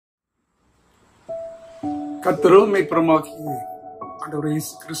கர்த்தரும் மீட்பருமாகிய ஆண்டவர்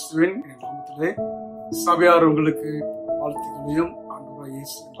இயேசு கிறிஸ்துவின் நாமத்திலே சபையார் உங்களுக்கு வாழ்த்துக்களையும் ஆண்டவர்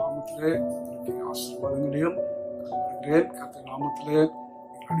இயேசு நாமத்திலே உங்களுக்கு ஆசீர்வாதங்களையும் வருகிறேன். கர்த்தர் நாமத்திலே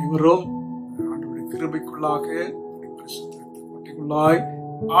அனைவரும் ஆண்டவருடைய கிருபைக்குள்ளாக பரிசுத்தத்திற்குள்ளாய்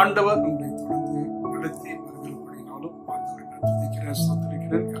ஆண்டவர் உங்களை தொடர்ந்து நடத்தி வருகிறபடினாலும் ஆண்டவரை துதிக்கிறேன்,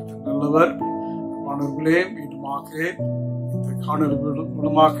 ஸ்தோத்திரிக்கிறேன். கர்த்தர் நல்லவர். மாணவர்களே, மீண்டுமாக இந்த காணொலி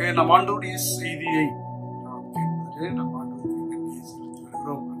மூலமாக நம் ஆண்டவருடைய செய்தியை நம் ஆண்டவருக்கு நன்றி செலுத்தி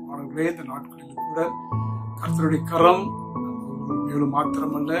வருகிறோம். மாணவர்களே, இந்த நாட்களில் கூட கர்த்தருடைய கரம் மேலும்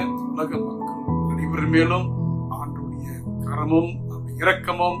மாத்திரமல்ல, உலக மக்கள் அனைவர் மேலும் ஆண்டவருடைய கரமும்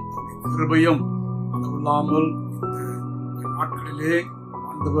இரக்கமும் கிருபையும் அளவில்லாமல் இந்த நாட்களிலே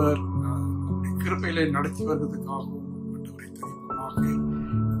ஆண்டவர் கிருபையிலே நடத்தி வருவதற்காகவும் ஆண்டவரை தெரிவிப்பதாக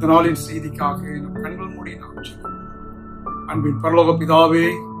இந்த நாளின் செய்திக்காக நம் கண்கள் மூடி நாம் ஜெபிப்போம். அன்பின் பரலோக பிதாவே,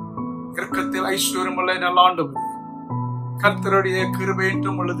 இரக்கத்தில் ஐஸ்வர்யமுள்ள நல்ல ஆண்டவரே, கர்த்தருடைய கிருபை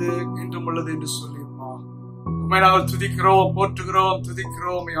என்றும் உள்ளது என்று சொல்லியிருப்பார். உண்மை நாங்கள் துதிக்கிறோம், போற்றுகிறோம்,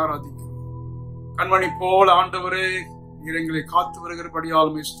 துதிக்கிறோம், ஆராதிக்கிறோம். கண்மணி போல் ஆண்டவரே நீர் எங்களை காத்து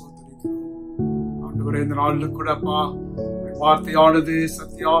வருகிறபடியால் ஸ்தோத்திரிக்கிறோம். ஆண்டவரே, இந்த நாளில் கூட அப்பா வார்த்தையானது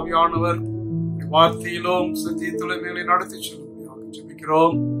சத்தியாவியானவர் வார்த்தையிலும் சத்தியத்திலும் எங்களை நடத்தி செல்லும்படியாக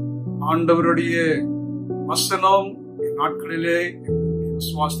ஜெபிக்கிறோம். ஆண்டவருடைய வசனம் நாட்களிலே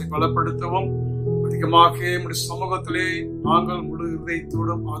விசுவாசத்தை பலப்படுத்தவும் அதிகமாக நம்முடைய சமூகத்திலே நாங்கள் முழு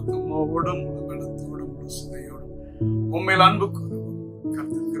இதயத்தோடும் ஆத்மாவோடும் முழு பலத்தோடும் முழு சிந்தையோடும் உண்மையில் அன்பு கூறவும்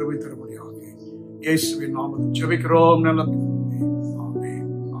கர்த்தர் கிருபை தரும்படியாக இயேசுவின் நாமத்தில் ஜெபிக்கிறோம். நல்ல பிதாவே,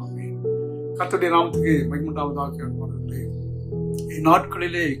 ஆமென், ஆமென். கர்த்தருடைய நாமத்துக்கு மகிமை உண்டாவதாக. அன்பானவர்களே,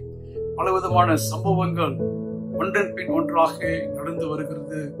 இந்நாட்களிலே பலவிதமான சம்பவங்கள் ஒன்றன் பின் ஒன்றாக நடந்து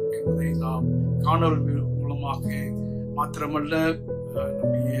வருகிறது என்பதை நாம் காணொலி மூலமாக மாத்திரமல்ல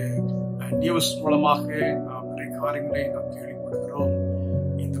நம்முடைய நியூஸ் மூலமாக நாம் நிறைய காரியங்களை நாம் கேள்விப்படுகிறோம்.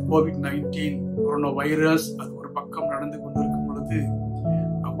 இந்த COVID-19 கொரோனா வைரஸ் அது ஒரு பக்கம் நடந்து கொண்டிருக்கும் பொழுது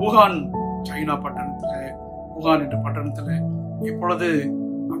wuhan சைனா wuhan என்ற பட்டணத்துல இப்பொழுது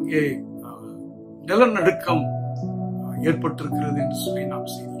அங்கே நிலநடுக்கம் ஏற்பட்டிருக்கிறது என்று சொல்லி நாம்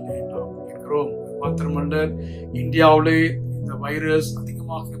செய்தியிலே நாம் கேட்கிறோம். மாத்திரமல்ல, இந்தியாவிலே இந்த வைரஸ்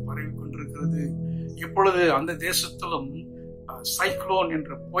அதிகமாக பரவி கொண்டிருக்கிறது. இப்பொழுது அந்த தேசத்திலும் சைக்ளோன்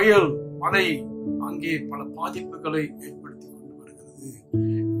என்ற புயல் மழை அங்கே பல பாதிப்புகளை ஏற்படுத்தி கொண்டு வருகிறது.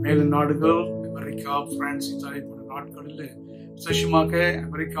 மேல நாடுகள் அமெரிக்கா, பிரான்ஸ், இத்தாலி போன்ற நாட்களில் விசேஷமாக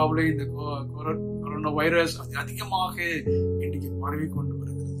அமெரிக்காவிலே இந்த கொரோனா வைரஸ் அதிகமாக இன்றைக்கு பரவி கொண்டு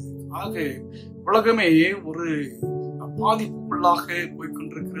வருகிறது. ஆக உலகமே ஒரு பாதிப்புக்குள்ளாக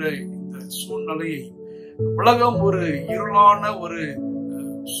போய்கொண்டிருக்கிற இந்த சூழ்நிலையை உலகம் ஒரு இருளான ஒரு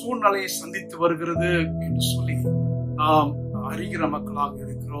சூழ்நிலையை சந்தித்து வருகிறது என்று சொல்லி நாம் அறிகிற மக்களாக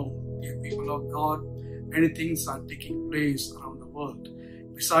இருக்கிறோம். People of God, many things are taking place around the world.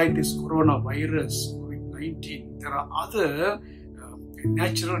 Besides this coronavirus, COVID-19, there are other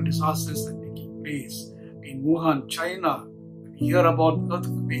natural disasters that are taking place. In Wuhan, China, we hear about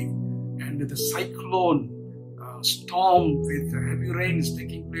earthquake and the cyclone storm with heavy rain is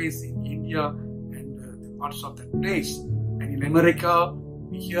taking place in India and the parts of that place. And in America,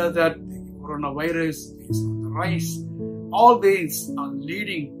 we hear that the coronavirus is on the rise. All these are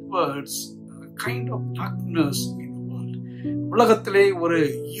leading towards a kind of darkness in the world. உலகத்திலே ஒரு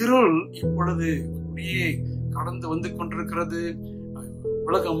இருள் இப்பொழுது அப்படியே கடந்து வந்து கொண்டிருக்கிறது.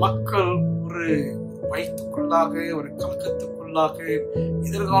 உலக மக்கள் ஒரு பயத்துக்குள்ளாக, ஒரு கலக்கத்துக்குள்ளாக,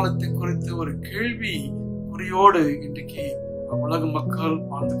 எதிர்காலத்தை குறித்து ஒரு கேள்வி குறியோடு இன்றைக்கு உலக மக்கள்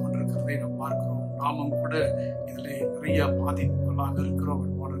வாழ்ந்து கொண்டிருக்கிறதை நாம் பார்க்கிறோம். நாமும் கூட இதிலே நிறைய பாதிப்புகளாக இருக்கிறோம்.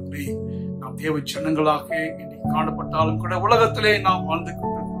 நாம் தேவ சின்னங்களாக இன்றைக்கு காணப்பட்டாலும் கூட உலகத்திலே நாம் வாழ்ந்து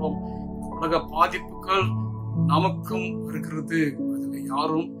கொண்டிருக்கிறோம். உலக பாதிப்புகள் நமக்கும் இருக்கிறது. அதில்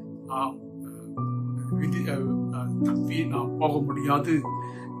யாரும் தப்பி நாம் போக முடியாது.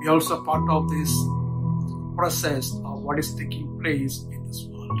 We also part of this process of what is taking place in this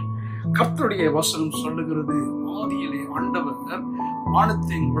world. கர்த்தருடைய வசனம் சொல்லுகிறது, ஆதியிலே ஆண்டவர்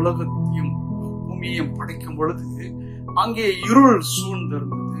வானத்தையும் உலகத்தையும் பூமியையும் படைக்கும் பொழுது அங்கே இருள்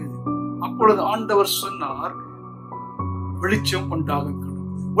சூழ்ந்திருந்தது. அப்பொழுது ஆண்டவர் சொன்னார், வெளிச்சம் உண்டாக கடவுது,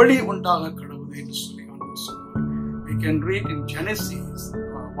 ஒளி உண்டாக கடவுது என்று சொல்லி ஆண்டவர் சொன்னார். We can read in Genesis,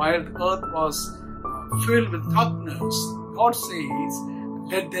 while the earth was filled with darkness, God says,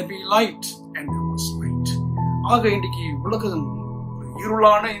 let there be light, and there was light. ஆக இன்றைக்கு உலகம்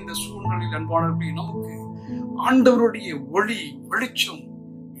இருளான இந்த சூழ்நிலையில் அன்பானவர்களே, நமக்கு ஆண்டவருடைய ஒளி வெளிச்சம்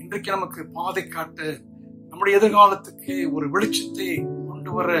இன்றைக்கு நமக்கு பாதை காட்ட, நம்முடைய எதிர்காலத்துக்கு ஒரு வெளிச்சத்தை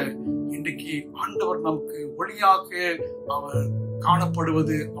கொண்டு வர இன்றைக்கு ஆண்டவர் நமக்கு ஒளியாக அவர்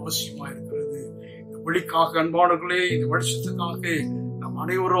காணப்படுவது அவசியமா இருக்கிறது. ஒளிக்காக அன்பானவர்களே, இந்த வெளிச்சத்துக்காக நாம்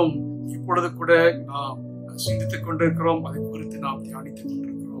அனைவரும் இப்பொழுது கூட நாம் சிந்தித்துக் கொண்டிருக்கிறோம். அதை குறித்து நாம் தியானித்துக்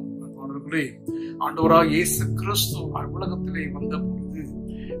கொண்டிருக்கிறோம். அன்பானவர்களே, ஆண்டவராகிய இயேசு கிறிஸ்து உலகத்திலே வந்த பொழுது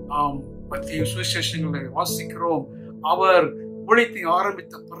நாம் மத்திய சுவிசேஷங்களை வாசிக்கிறோம். அவர் ஊழியத்தை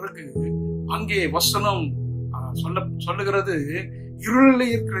ஆரம்பித்த பிறகு அங்கே வசனம் சொல்லுகிறது, இருளிலே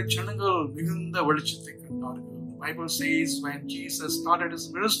இருக்கிற ஜனங்கள் மிகுந்த வெளிச்சத்தை கண்டார்கள். The Bible says when Jesus started his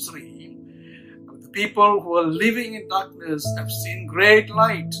ministry, the people who are living in darkness have seen great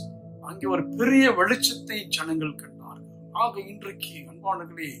light. அங்கே ஒரு பெரிய வெளிச்சத்தை ஜனங்கள் கண்டார்கள். ஆக இன்றைக்கு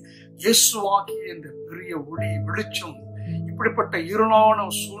அன்பானவர்களே, இயேசுவாகிய இந்த பெரிய ஒளி வெளிச்சம் இப்படிப்பட்ட இருளான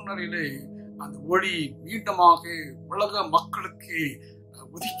சூழ்நிலையிலே அந்த ஒளி மீண்டுமாக உலக மக்களுக்கு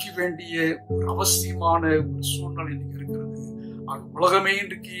ஒதுக்க வேண்டிய ஒரு அவசியமான ஒரு சூழ்நிலை இருக்கிறது. உலகமே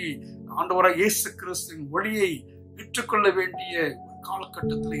இன்றைக்கு ஆண்டவராகிய இயேசு கிறிஸ்துவின் ஒளியை பெற்றுக்கொள்ள வேண்டிய ஒரு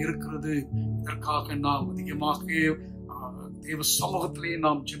காலகட்டத்தில் இருக்கிறது. இதற்காக நாம் அதிகமாக தேவ சமூகத்திலே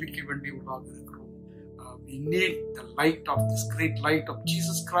நாம் ஜெபிக்க வேண்டியவர்களாக இருக்கிறோம். We need the light of this great light of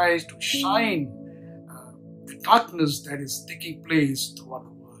Jesus Christ to shine the darkness that is taking place throughout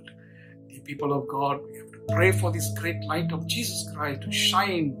the world. The people of God, we have to pray for this great light of Jesus Christ to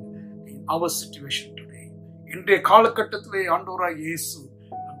shine in our situation today. இன்றைய காலகட்டத்திலே ஆண்டவராகிய இயேசு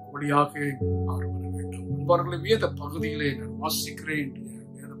ஒளியாக அவர் வர வேண்டும். அன்பார்களே, வேத பகுதியிலே நான் வாசிக்கிறேன்.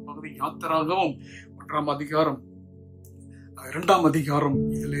 வேத பகுதி யாத்திராகவும் 1ஆம் அதிகாரம் 2ஆம் அதிகாரம்,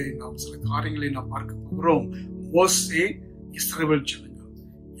 இதிலே நாம் சில காரியங்களை நாம் பார்க்க போகிறோம். மோசே, இஸ்ரவேல் ஜனங்கள்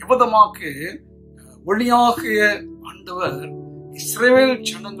எவ்விதமாக ஒளியாகிய ஆண்டவர் இஸ்ரவேல்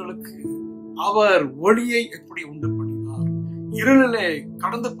ஜனங்களுக்கு அவர் ஒளியை எப்படி உண்டு பண்ணினார், இருளிலே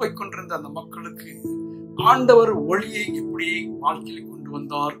கடந்து போய் கொண்டிருந்த அந்த மக்களுக்கு ஆண்டவர் ஒளியை எப்படி வாழ்க்கையில் கொண்டு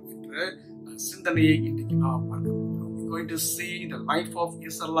வந்தார் என்ற சிந்தனையை இன்றைக்கு நாம் பார்க்க போகிறோம். We are going to see the life of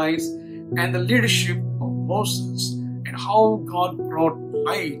Israelites and the leadership of Moses and how God brought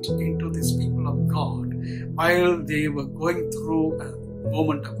light into these people of God while they were going through a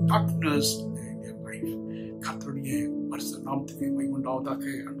moment of darkness in their life. கர்த்தருடைய பரிசுத்த நாமத்துக்கு மகிமை உண்டாவதாக.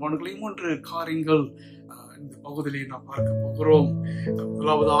 அன்பானவர்களே, 3 காரியங்கள் இந்த பகுதியிலே நாம் பார்க்க போகிறோம்.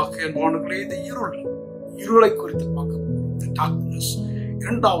 முதலாவதாக அன்பானவர்களே, இந்த இருளை குறித்து பார்க்க போகிறோம், the darkness.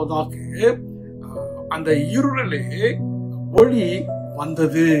 இரண்டாவதாக அந்த இருளிலே ஒளி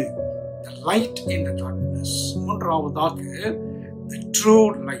வந்தது, the light in the darkness. மூன்றாவதாக the true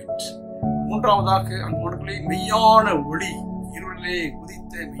light. மூன்றாவதாக அன்பானவர்களே, மெய்யான ஒளி, இருளிலே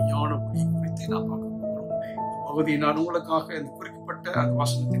உதித்த மெய்யான ஒளி குறித்து நாம் பார்க்க போகிறோம். இந்த பகுதியை நான் உங்களுக்காக இந்த குறிப்பிட்ட அந்த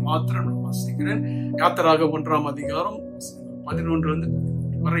வசனத்தை மாத்திரம் நான் வாசிக்கிறேன். யாத்திராக 1ஆம் அதிகாரம் 11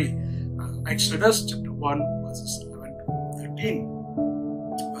 வரை. Exodus chapter 1 verses 11 to 13.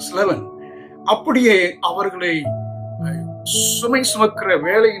 Verse 11. அப்படியே அவர்களை சுமை சுமக்கிற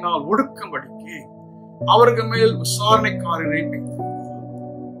வேலையினால் ஒடுக்கும்படிக்கு அவர்கள் மேல் விசாரணைக்காரரை வைத்தார்கள்.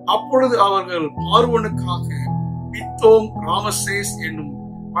 அப்பொழுது அவர்கள் பார்வோனுக்காக பித்தோம், ராமசேஸ் என்னும்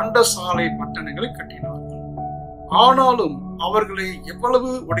பண்டசாலை பட்டணங்களை கட்டினார்கள். ஆனாலும் அவர்களை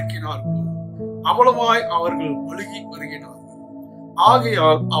எவ்வளவு ஒடுக்கினார்களோ அவ்வளவாய் அவர்கள் பலுகி வருகினார்கள்.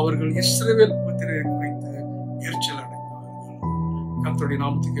 ஆகையால் அவர்கள் இஸ்ரவேல் புத்திரரை குறித்து எரிச்சல் அடைந்தார்கள். கர்த்தருடைய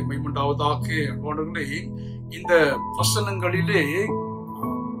நாமத்துக்கு மகிமை உண்டாவதாக. அன்பானவர்களே, இந்த வசனங்களிலே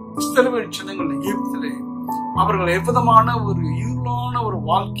இஸ்ரவேல் ஜனங்கள் எகிப்திலே அவர்கள் எவ்விதமான ஒரு இருளான ஒரு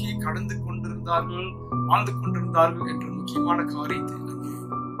வாழ்க்கையை கடந்து கொண்டிருந்தார்கள், வாழ்ந்து கொண்டிருந்தார்கள் என்ற முக்கியமான காரியத்தை அங்கே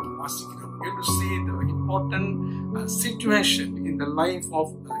வாசிக்கிறோம். We have to see the important situation in the life of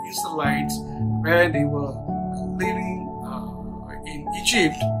the Israelites where they were living in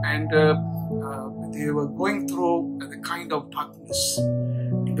Egypt and they were going through the kind of darkness.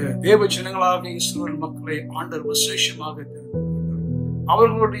 இந்த தேவ ஜனங்களாக இஸ்ரவேல் மக்களை ஆண்டவர் விசேஷமாக தெரிந்துகொண்டார்.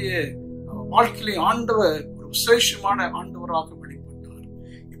 அவர்களுடைய வாழ்க்கையிலே ஆண்டவர் ஒரு விசேஷமான ஆண்டவராக வெளிப்பட்டார்.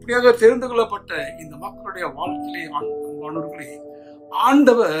 இப்படியாக தெரிந்து கொள்ளப்பட்ட இந்த மக்களுடைய வாழ்க்கையிலே ஆண்டவர்களே,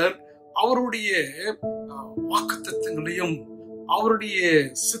 ஆண்டவர் அவருடைய வாக்குத்தத்தங்களையும் அவருடைய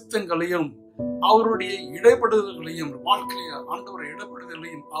சித்தங்களையும் அவருடைய இடைப்படுதல்களையும் வாழ்க்கையில ஆண்டவர்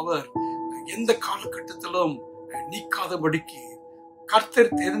இடைப்படுதலையும் அவர் எந்த காலகட்டத்திலும் நீக்காதபடிக்கு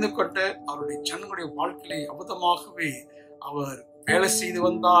கர்த்தர் தெரிந்து கொண்ட அவருடைய ஜனங்களுடைய வாழ்க்கையிலே அபதமாகவே அவர் வேலை செய்து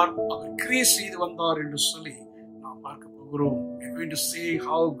வந்தார், அவர் கிரியை செய்து வந்தார் என்று சொல்லி நாம் பார்க்க போகிறோம். We are going to see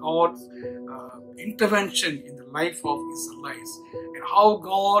how God's intervention in the life of Israelites and how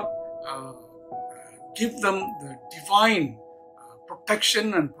God give them the divine protection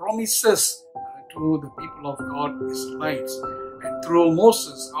and promises to the people of God, Israelites, and through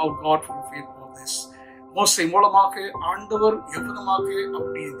Moses, how God fulfilled all this. மோசே மூலமாக ஆண்டவர் எவ்விதமாக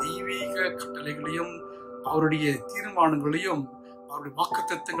அவருடைய தெய்வீக கட்டளைகளையும் அவருடைய தீர்மானங்களையும் அவருடைய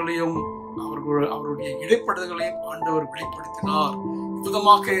வாக்குத்தத்தங்களையும் அவருடைய இடைப்படுதல்களையும் ஆண்டவர் வெளிப்படுத்தினார்.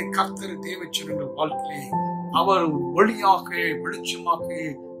 விதமாக கர்த்தர் தேவச்சனங்கள் வாழ்க்கையிலே அவர் ஒளியாக வெளிச்சமாக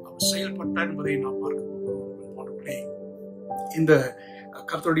அவர் செயல்பட்டார் என்பதை நாம் பார்க்க போகிறோம். இந்த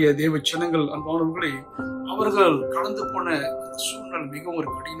கர்த்தருடைய தேவச்சனங்கள் அன்பானவர்களே, அவர்கள் கடந்து போன சூழ்நிலை மிகவும் ஒரு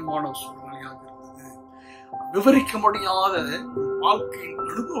கடினமான சூழ்நிலையாக இருந்தது. விவரிக்க முடியாத வாழ்க்கையின்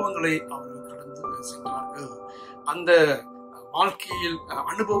அனுபவங்களை அவர்கள் கடந்து சென்றார்கள். அந்த வாழ்க்கையில்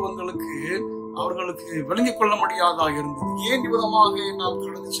அனுபவங்களுக்கு அவர்களுக்கு விளங்கிக் கொள்ள முடியாதாக இருந்தது. ஏன் விதமாக நாம்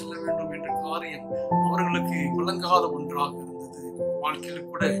கடந்து செல்ல வேண்டும் என்ற காரியம் அவர்களுக்கு விளங்காத ஒன்றாக இருந்தது. வாழ்க்கையில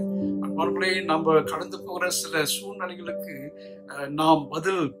கூட அன்பானவர்களே, நம்ம கடந்து போகிற சில சூழ்நிலைகளுக்கு நாம்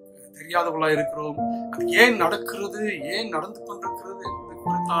பதில் தெரியாதவர்களா இருக்கிறோம். அது ஏன் நடக்கிறது, ஏன் நடந்து கொண்டிருக்கிறது என்பது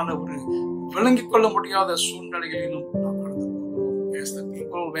குறித்தான ஒரு விளங்கிக் கொள்ள முடியாத சூழ்நிலைகளிலும் நாம் கடந்து போகிறோம். As the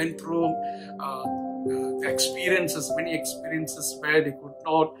people went through the experiences, many experiences where they could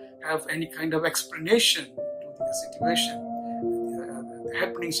not have any kind of explanation to the situation, the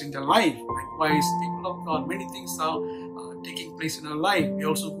happenings in their life. Likewise, people of God, many things are taking place in our life. We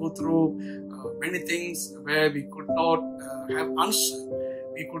also go through many things where we could not have answer.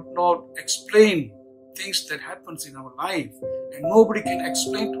 We could not explain things that happens in our life, and nobody can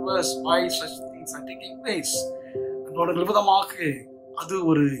explain to us why such things are taking place. அதோட விதமாக அது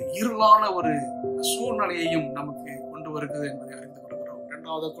ஒரு இருளான ஒரு சூழ்நிலையையும் நமக்கு கொண்டு வருகிறது என்பதை அறிந்து கொள்கிறோம்.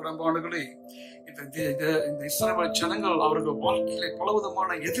 இரண்டாவது குடும்பாடுகளே, இந்த இஸ்ரவேல் ஜனங்கள் அவர்கள் வாழ்க்கையிலே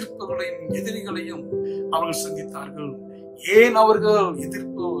பலவிதமான எதிர்ப்புகளையும் எதிரிகளையும் அவர்கள் சந்தித்தார்கள். ஏன் அவர்கள்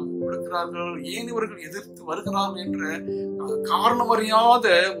எதிர்ப்பு கொடுக்கிறார்கள், ஏன் இவர்கள் எதிர்த்து வருகிறார்கள் என்ற காரணம் அறியாத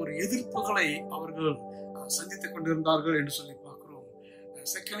ஒரு எதிர்ப்புகளை அவர்கள் சந்தித்துக் கொண்டிருந்தார்கள் என்று சொல்லி பார்க்கிறோம்.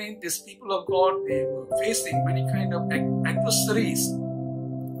 Secondly, these people of God, they were facing many kind of adversaries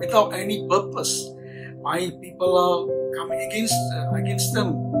without any purpose. Why people are coming against them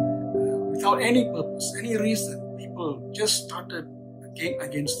without any purpose, any reason. People just started came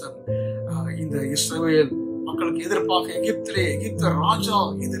against them. இந்த இஸ்ரவேல் மக்களுக்கு எதிர்ப்பாக எகிப்து ராஜா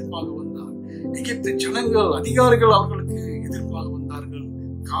எதிர்ப்பாக வந்தார். எகிப்து ஜனங்கள் அதிகாரிகள் அவர்களுக்கு எதிர்ப்பாக வந்தார்கள்.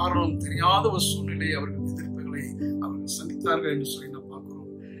 காரணம் தெரியாத ஒரு சூழ்நிலை அவர்கள் எதிர்ப்புகளை அவர்கள் சந்தித்தார்கள் என்று சொல்லி நாம் பார்க்கிறோம்.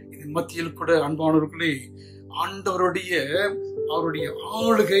 இதன் மத்தியில் கூட அன்பானவர்களே, ஆண்டவருடைய அவருடைய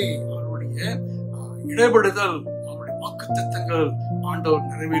ஆளுகை, அவருடைய இடைபடுதல், அவருடைய வாக்குத்தத்தங்கள் ஆண்டவர்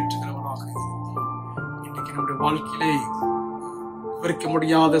நிறைவேற்றுகிறவராக இருந்தார். இன்னைக்கு நம்முடைய வாழ்க்கையிலே விவரிக்க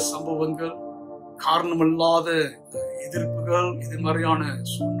முடியாத சம்பவங்கள், காரணமில்லாத எதிர்ப்புகள், எதிர்மறையான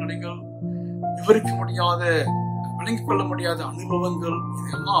சூழ்நிலைகள், விவரிக்க முடியாத விளங்கிக் கொள்ள முடியாத அனுபவங்கள்,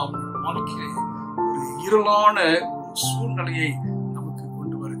 இதெல்லாம் வாழ்க்கையிலே ஒரு இருளான ஒரு சூழ்நிலையை நமக்கு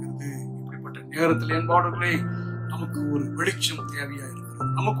கொண்டு வருகிறது. இப்படிப்பட்ட நேரத்தில் என்பாடுகளே, நமக்கு ஒரு வெளிச்சம் தேவையா இருக்கிறது,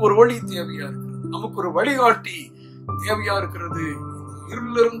 நமக்கு ஒரு வழி தேவையா இருக்கிறது, நமக்கு ஒரு வழிகாட்டி தேவையா இருக்கிறது.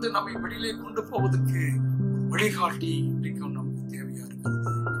 இருளிலிருந்து நம்மை வெளியிலே கொண்டு போவதற்கு வழிகாட்டி இன்றைக்கும் நமக்கு தேவையா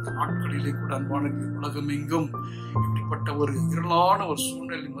இருக்கிறது. இந்த நாட்களிலே கூட அன்பானவர்களே, உலகம் எங்கும் இப்படிப்பட்ட ஒரு இருளான ஒரு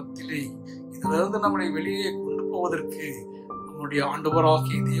சூழ்நிலை மத்தியிலே இதிலிருந்து நம்மளை வெளியே கொண்டு போவதற்கு நம்முடைய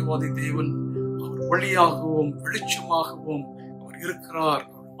ஆண்டவராகிய தேவாதி தேவன் அவர் வழியாகவும் வெளிச்சமாகவும் அவர் இருக்கிறார்.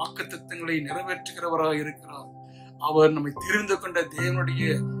 வாக்குத்தத்தங்களை நிறைவேற்றுகிறவராக இருக்கிறார். அவர் நம்மை தெரிந்து கொண்ட தேவனுடைய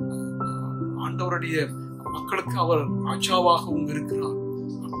ஆண்டவருடைய மக்களுக்கு அவர் ராஜாவாகவும் இருக்கிறார்.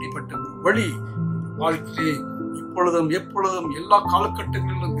 அப்படிப்பட்ட ஒரு வழி வாழ்க்கையிலே இப்பொழுதும் எப்பொழுதும் எல்லா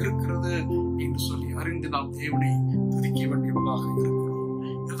காலகட்டங்களிலும் இருக்கிறது என்று சொல்லி அறிந்து நாம் தேவனை துதிக்க வேண்டியவர்களாக இருக்கிறோம்.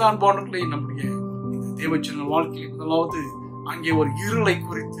 இதுதான் பாடல்களை நம்முடைய இந்த தேவச்சன வாழ்க்கையில் முதலாவது அங்கே ஒரு இருளை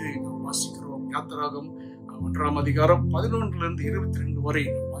குறித்து நாம் வாசிக்கிறோம். யாத்திராகம் 1ஆம் அதிகாரம் 11 to 22 வரை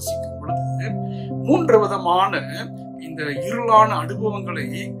நாம் வாசிக்கும் பொழுது 3 விதமான இந்த இருளான அனுபவங்களை,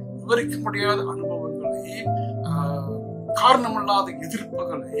 விவரிக்க முடியாத அனுபவங்களை, காரணமில்லாத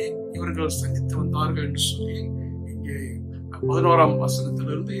எதிர்ப்புகளை இவர்கள் சந்தித்து வந்தார்கள் என்று சொல்லி இங்கே 11ஆம்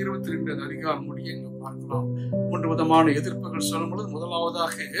வசனத்திலிருந்து 22 அதிகாரம் முடிய பார்க்கலாம். 3 விதமான எதிர்ப்புகள் சொல்லும் பொழுது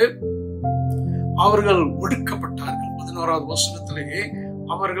முதலாவதாக அவர்கள் ஒடுக்கப்பட்டார்கள். 11ஆவது வசனத்திலேயே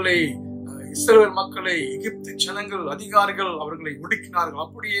அவர்களை இஸ்ரவேல் மக்களை எகிப்து ஜனங்கள் அதிகாரிகள் அவர்களை ஒடுக்கினார்கள்.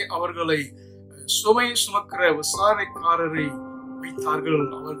 அப்படியே அவர்களை சுமை சுமக்கிற விசாரணைக்காரரை வைத்தார்கள்.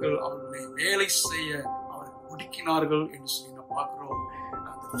 அவர்களை வேலை செய்ய அவர்கள் ஒடுக்கினார்கள் என்று சொல்லி நாம் பார்க்கிறோம்.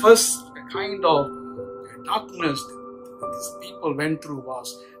 The first kind of darkness that these people went through was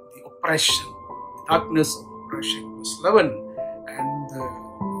the oppression, the darkness of oppression. Verse 11, and the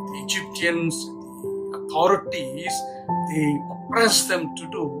Egyptians, the authorities, they oppressed them to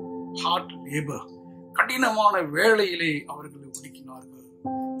do hard labor. கடினமான வேலையிலே அவர்களை ஒடுக்கினார்கள்.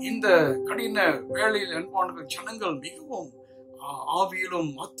 இந்த கடின வேலையில் அன்பான ஜனங்கள் மிகவும்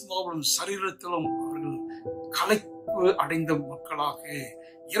ஆவியிலும் ஆத்மாவிலும் சரீரத்திலும் அவர்கள் களைப்பு அடைந்த மக்களாக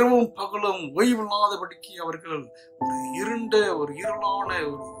இரவும் பகலும் ஓய்வில்லாதபடிக்கு அவர்கள் ஒரு இருளான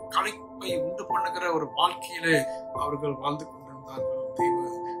ஒரு களைப்பை உண்டு பண்ணுகிற ஒரு வாழ்க்கையிலே அவர்கள் வாழ்ந்து கொண்டிருந்தார்கள். They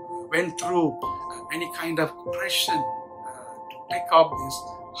went through any kind of oppression to take up this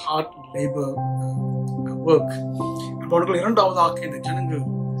hard labor work. அவர்கள் இரண்டாவதாக இந்த ஜனங்கள்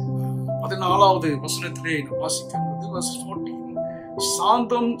 14வது வசனத்திலே வாசிக்கும் போது verse 14,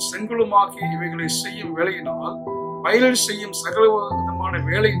 சாந்தம் செங்கலுமாகி இவைகளை செய்யும் வேலையினால் வயலில் செய்யும் சகல விதமான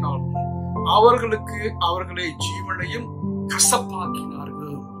வேலையினாலும் அவர்களை ஜீவனையும்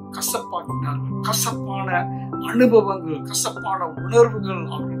கசப்பாக்கினார்கள். கசப்பான அனுபவங்கள், கசப்பான உணர்வுகள்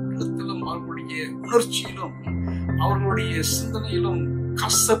அவர்கள் உள்ளத்திலும் அவர்களுடைய உணர்ச்சியிலும் அவர்களுடைய சிந்தனையிலும்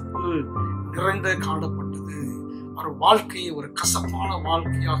கசப்பு நிறைந்த காணப்பட்டது. அவர் வாழ்க்கையை ஒரு கசப்பான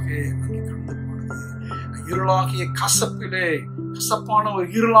வாழ்க்கையாக கடந்து போனது. இருளாகிய கசப்பான ஒரு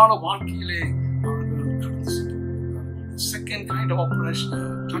இருளான வாழ்க்கையிலே அவர்கள் கடந்து சென்றார்கள். Second kind of oppression,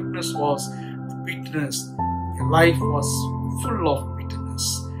 darkness was the bitterness. Their life was full of bitterness.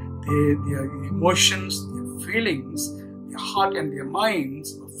 Their emotions, their feelings, their heart and their minds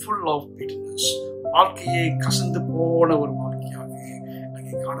were full of bitterness. வாழ்க்கையை கசந்து போன ஒரு வாழ்க்கையாக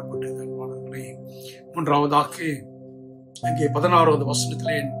அங்கே காணப்பட்டது. மூன்றாவதாக அங்கே 16வது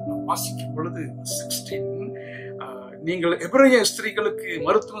வசனத்திலே வாசிக்கும் பொழுது 16, நீங்கள் எபிரேய ஸ்திரீகளுக்கு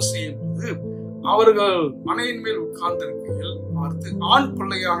மருத்துவம் செய்யும் போது அவர்கள் மனையின் மேல் உட்கார்ந்திருக்கையில் பார்த்து, ஆண்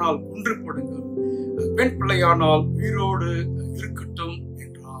பிள்ளையானால் கொன்று போடுங்கள், பெண் பிள்ளையானால் உயிரோடு இருக்கட்டும்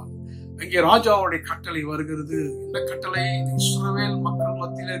என்றார். அங்கே ராஜாவுடைய கட்டளை வருகிறது. இந்த கட்டளை இஸ்ரவேல் மக்கள்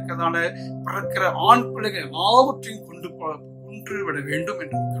மத்தியில் இருக்கிறதான பிறக்கிற ஆண் பிள்ளைகள் எல்லாவற்றையும் கொன்று விட வேண்டும்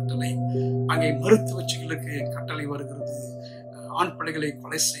என்ற கட்டளை. அங்கே மருத்துவச்சிகளுக்கு கட்டளை வருகிறது. ஆண் பிள்ளைகளை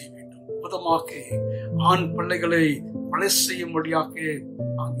கொலை செய்ய வேண்டும். முதமாக ஆண் பிள்ளைகளை கொலை செய்யும்படியாக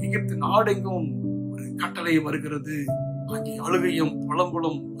எகிப்து நாடெங்கும் ஒரு கட்டளை வருகிறது. அங்கே அழுகையும்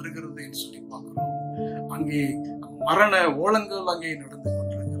புலம்பலும் வருகிறது என்று சொல்லி பார்க்கிறோம். அங்கே மரண ஓலங்கள் அங்கே நடந்து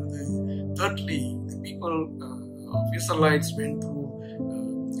கொண்டிருக்கிறது. Thirdly, the people of Israelites went through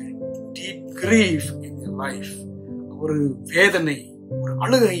deep grief in their life. ஒரு வேதனை, ஒரு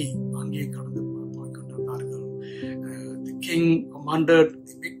அழுகை அங்கே கடந்து போய் கொண்டிருந்தார்கள். The king commanded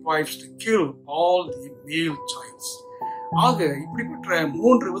the midwives to kill all the male childs. ஆக இப்படிப்பட்ட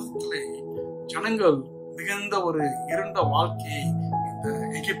 3 விதத்திலே ஜனங்கள் மிகுந்த ஒரு இருண்ட வாழ்க்கையை இந்த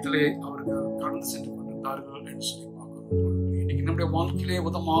எகிப்திலே அவர்கள் கடந்து சென்று கொண்டிருந்தார்கள் என்று சொல்லி பார்க்கிறோம். இன்னைக்கு நம்முடைய வாழ்க்கையிலே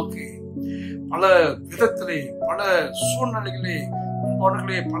விதமாக பல விதத்திலே, பல சூழ்நிலைகளே,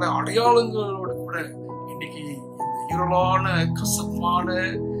 பல அடையாளங்களோடு கூட இன்னைக்கு இந்த இருளான கசப்பான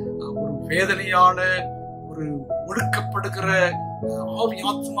ஒரு வேதனையான ஒரு ஒடுக்கப்படுகிற ஆவி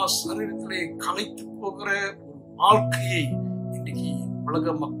ஆத்மா சரீரத்திலே கலைத்து போகிற வாழ்க்கையை இன்னைக்கு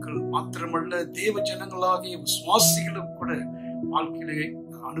உலக மக்கள் மாத்திரமல்ல தேவ ஜனங்களாகிய விசுவாசிகளும் கூட வாழ்க்கையிலே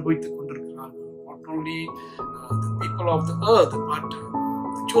அனுபவித்துக் கொண்டிருக்கிறார்கள். Not only the people of the earth, but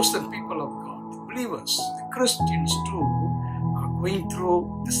the chosen people of God, the believers, the Christians too, are going through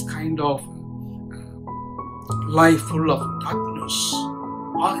this kind of life full of darkness.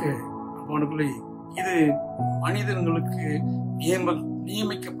 ஆக இது மனிதர்களுக்கு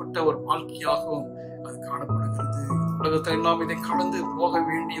நியமிக்கப்பட்ட ஒரு வாழ்க்கையாகவும் அது காணப்படுகிறது. உலகத்தில் நாம் இதை கடந்து போக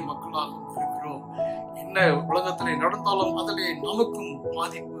வேண்டிய மக்களாகவும் இருக்கிறோம். என்ன உலகத்திலே நடந்தாலும் அதிலே நமக்கும்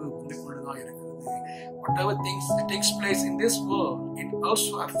பாதிப்பு வந்து கொண்டுதான் இருக்கிறது. Whatever things that takes place in this world, it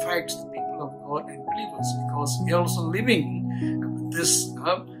also affects the people of God and believers, because we are also living with this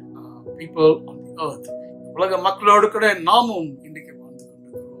people on the earth. உலக மக்களோடு கூட நாமும் இன்னைக்கு வாழ்ந்து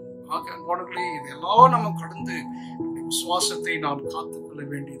கொண்டிருக்கிறோம். ஆக அன்பானவர்களே, இதெல்லாம் நம்ம கடந்து விசுவாசத்தை நாம் காத்துக்கொள்ள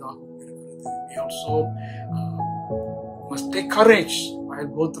வேண்டியதாகவும் இருக்கிறது. We also must take courage while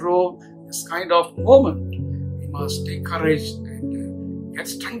go through this kind of moment. We must take courage and get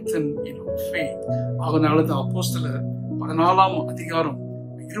strengthened in our faith. அதனால தான் அப்போஸ்தலர் 14ஆம் அதிகாரம்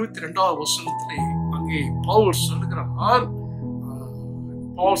 22வது வசனத்திலே அங்கே பவுல் சொல்லுகிறார்.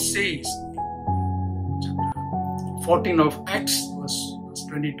 Paul says, chapter 14 of Acts verse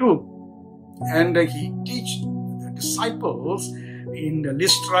 22, and he teach the disciples in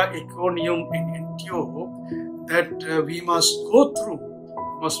Lystra, Iconium and Antioch that we must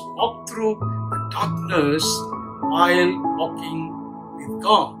walk through the darkness while walking with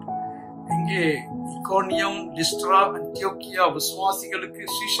God. இங்கே இக்கோனியம், Lystra, Antioch விசுவாசிகளுக்கு,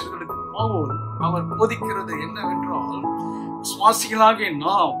 சீஷர்களுக்கு பவுல் அவர் போதிக்கிறது என்னவென்றால், விசுவாசிகளாகிய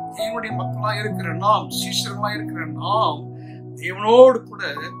நாம், தேவனுடைய மக்களாக இருக்கிற நாம், சீஷர்களாக இருக்கிற நாம், தேவனோடு கூட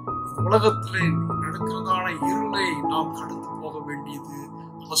உலகத்திலே நடக்கிறதான இருளை நாம் கடந்து போக வேண்டியது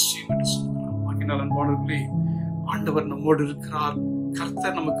அவசியம் என்று சொல்கிறார். ஆகினால் அன்பானவர்களே, ஆண்டவர் நம்மோடு இருக்கிறார்.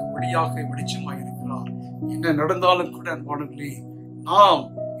 கர்த்தர் நமக்கு வெளிச்சமாய் இருக்கிறார். என்ன நடந்தாலும் கூட அன்பானவர்களே, நாம்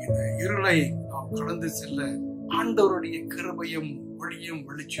இந்த இருளை நாம் கடந்து செல்ல ஆண்டவருடைய கிருபையும் வழியும்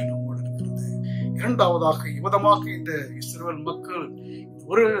வெளிச்சம் நம்மோடு இருக்கிறது. இரண்டாவதாக இவ்விதமாக இந்த இஸ்ரவேல் மக்கள்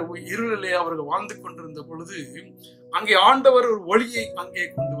ஒரு இருளிலே அவர்கள் வாழ்ந்து கொண்டிருந்த பொழுது அங்கே ஆண்டவர் ஒரு ஒளியை அங்கே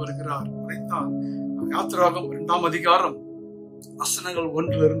கொண்டு வருகிறார். அதைத்தான் யாத்திராகம் 2ஆம் அதிகாரம் வசனங்கள்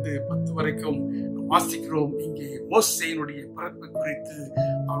 1-10 வரைக்கும் வாசிக்கிறோம். இங்கே மோசேயினுடைய பிறப்பு குறித்து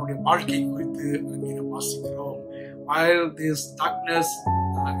அவருடைய வாழ்க்கை குறித்து அங்கே வாசிக்கிறோம். While this darkness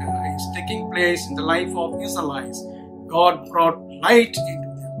is taking place in the life of Israelites, God brought light into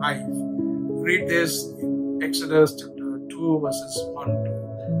their life. Read this in Exodus chapter 2 verses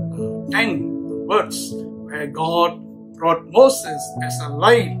 1-10 words, where God brought Moses as a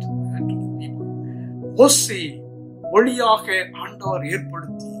light to the people. மோசே ஒளியாக ஆண்டவர்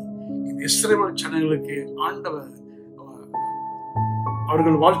ஏற்படுத்தி இந்த இஸ்ரவேல் ஜனங்களுக்கு ஆண்டவர்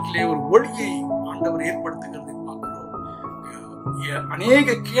அவர்கள் வாழ்க்கையிலே ஒரு ஒளியை ஆண்டவர் ஏற்படுத்துகிறதை பார்க்கிறோம்.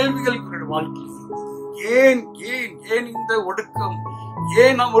 அநேக கேள்விகள் இவருடைய வாழ்க்கையில் ஏன் ஏன் ஏன் இந்த ஒடுக்கம்,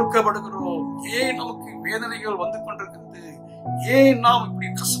 ஏன் நாம் ஒடுக்கப்படுகிறோம், ஏன் நமக்கு வேதனைகள் வந்து கொண்டிருக்கிறது, ஏன் நாம் இப்படி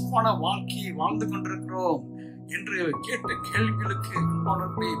கசப்பான வாழ்க்கையை வாழ்ந்து கொண்டிருக்கிறோம் என்று கேட்ட கேள்விகளுக்கு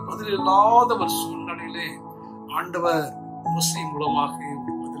பதில் இல்லாத ஒரு சூழ்நிலையிலே ஆண்டவர் மோசே மூலமாக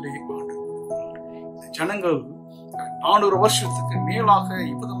பதிலை ஆண்டு கொடுக்கிறார். இந்த ஜனங்கள் 400 வருஷத்துக்கு மேலாக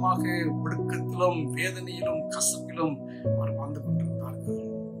இவ்விதமாக ஒடுக்கத்திலும் வேதனையிலும் கசப்பிலும் அவர் வாழ்ந்து கொண்டிருந்தார்கள்.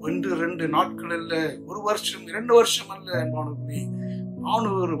 1-2 நாட்கள் அல்ல, 1 வருஷம் 2 வருஷம் அல்ல,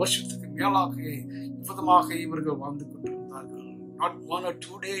 400 வருஷத்துக்கு மேலாக இவ்விதமாக இவர்கள் வாழ்ந்து கொண்டிருந்தார்கள். Not 1 or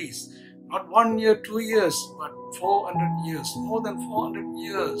 2 days, not 1 year, 2 years, but 400 years, more than 400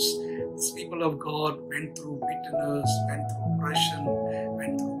 years. These people of God went through bitterness, went through oppression,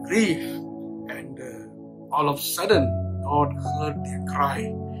 went through grief, and all of a sudden God heard their cry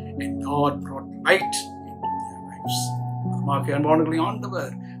and God brought light into their lives. அன்பானவர்களே,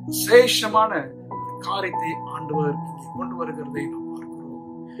 ஆண்டவர் விசேஷமான காரியத்தை ஆண்டவர் இங்கே கொண்டு வருகிறதை நாம் பார்க்கிறோம்.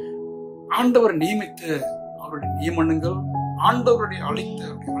 ஆண்டவர் நியமித்த அவருடைய நியமனங்கள், ஆண்டவருடைய அளித்த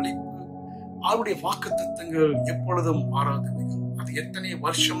அழைப்பு, அவருடைய வாக்குத்தத்தங்கள் எப்பொழுதும் மாறாதவைகள். அது எத்தனை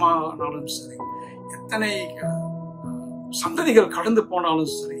வருஷமானாலும் சரி, எத்தனை சந்ததிகள் கடந்து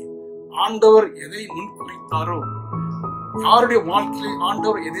போனாலும் சரி, ஆண்டவர் எதை முன்குறித்தாரோ, யாருடைய வாழ்க்கையை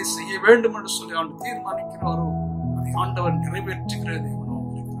ஆண்டவர் எதை செய்ய வேண்டும் என்று சொல்லி ஆண்டு தீர்மானிக்கிறாரோ அதை ஆண்டவர் நிறைவேற்றுகிற தேவனாக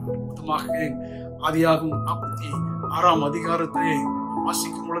இருக்கிறார். மொத்தமாக ஆதியாகமம் 46ஆம் அதிகாரத்தை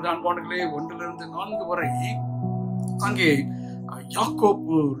வாசிக்கும் பொழுது அன்பானவர்களே 1-4 வரை அங்கே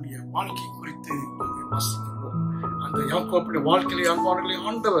யாக்கோபுடைய வாழ்க்கை குறித்து நாங்கள் வாசிக்கிறோம். அந்த யாக்கோபுடைய வாழ்க்கையிலே அன்பானவர்களே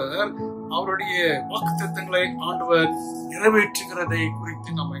ஆண்டவர் அவருடைய வாக்குத்தத்தங்களை ஆண்டவர் நிறைவேற்றுகிறதை குறித்து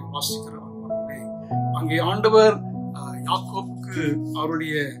நம்மை வாசிக்கிறோம். அங்கே ஆண்டவர் யாக்கோபுக்கு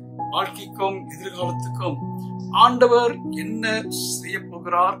அவருடைய வாழ்க்கைக்கும் எதிர்காலத்துக்கும் ஆண்டவர் என்ன செய்ய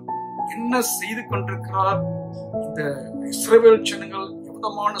போகிறார், என்ன செய்து கொண்டிருக்கிறார், இந்த இஸ்ரவேல் ஜனங்கள்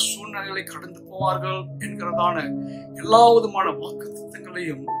எவ்விதமான சூழ்நிலைகளை கடந்து போவார்கள் என்கிறதான எல்லா விதமான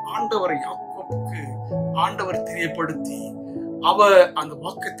வாக்குத்தத்தங்களையும் ஆண்டவர் யாக்கோபுக்கு ஆண்டவர் தெரியப்படுத்தி, அவர் அந்த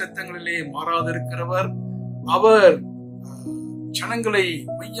வாக்குத்தத்தங்களிலே மாறாதிருக்கிறவர், அவர் ஜனங்களை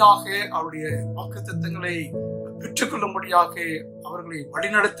மெய்யாக அவருடைய வாக்குத்தத்தங்களை பெற்றுக்கொள்ளும்படியாக அவர்களை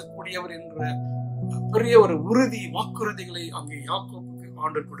வழிநடத்தக்கூடியவர் என்ற பெரிய ஒரு உறுதி வாக்குறுதிகளை அங்கே யாக்கோபுக்கு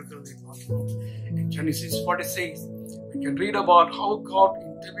ஆண்டவர் கொடுக்கிறதை பார்க்கிறோம். In Genesis 46, we can read about how God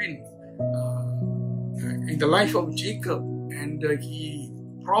intervened in the life of Jacob, and he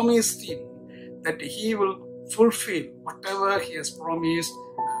promised him that he will fulfill whatever he has promised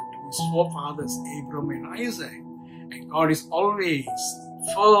to his forefathers Abraham and Isaac. And God is always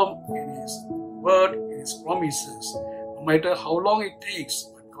firm in his word, in his promises, no matter how long it takes,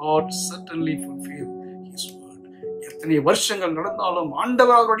 but God certainly fulfills his word. எத்தனை வருஷங்கள் நடந்தாலும்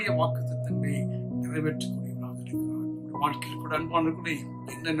ஆண்டவருடைய வாக்குத்தத்தங்களை நிறைவேற்றக்கூடியவராக இருக்கிறார். வாழ்க்கையில் கூட அன்பானவர்களே,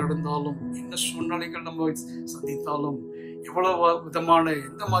 என்ன நடந்தாலும், என்ன சூழ்நிலைகள் நம்ம சந்தித்தாலும், எவ்வளவு விதமான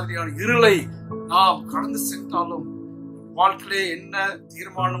எந்த மாதிரியான இருளை நாம் கடந்து சென்றாலும், வாழ்க்கையிலே என்ன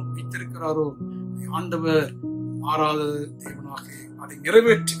தீர்மானம் வைத்திருக்கிறாரோ ஆண்டவர் மாறாத தேவனாக அதை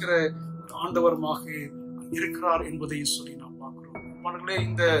நிறைவேற்றுகிற ஆண்டவருமாக இருக்கிறார் என்பதை சொல்லி நாம் பார்க்கிறோம். அவர்களே,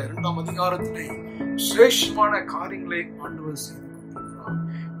 இந்த 2ஆம் அதிகாரத்திலே விசேஷமான காரியங்களை ஆண்டவர் செய்து கொண்டிருக்கிறார்.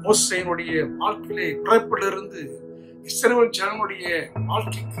 மோசேயினுடைய வாழ்க்கையிலே பிறப்பிலிருந்து இஸ்ரவேல் ஜனங்களுடைய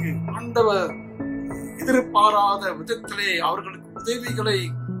வாழ்க்கைக்கு ஆண்டவர் எதிர்பாராத விதத்திலே அவர்களுக்கு உதவிகளை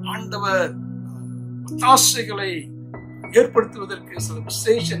ஆண்டவர் ஒத்தாசைகளை ஏற்படுத்துவதற்கு சில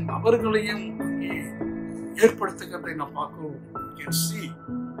விசேஷ நபர்களையும் அங்கே ஏற்படுத்துகிறதை நாம் பார்க்கிறோம். You can see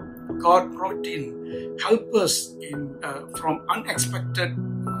God brought in helpers from unexpected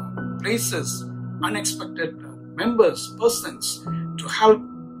places, unexpected members, persons to help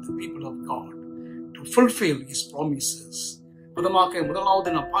the people of God to fulfill His promises. முதலாக முதலாவது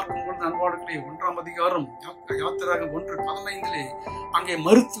நாம் பார்க்கும்பொழுது அன்பாடுகளே 1ஆம் அதிகாரம் யாத்திராகமம் 1:15 அங்கே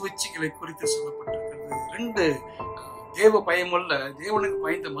மருத்துவச்சிகளை குறித்து சொல்லப்பட்டிருக்கிறது. 2 தேவ பயமுள்ள தேவனுக்கு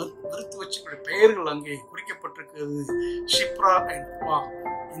பயந்த மருத்துவச்சிகளுடைய பெயர்கள் அங்கே குறிக்கப்பட்டிருக்கிறது. ஷிப்ரா அண்ட் புவா.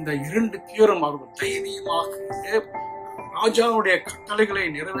 இந்த 2 பேரும் அவர்கள் தைரியமாக ராஜாவுடைய கட்டளைகளை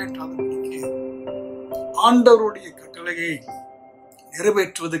நிறைவேற்றாதபடிக்கு ஆண்டவருடைய கட்டளையை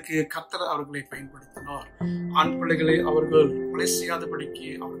நிறைவேற்றுவதற்கு கர்த்தர் அவர்களை பயன்படுத்தினார். ஆண் பிள்ளைகளை அவர்கள் கொலை செய்யாதபடிக்கு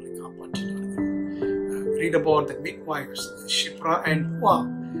அவர்களை காப்பாற்றினார்கள். Read about the midwives, Shipra and Pua.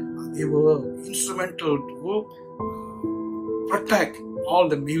 They were instrumental to protect all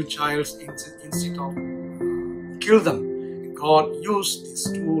the male childs instead of kill them. God used these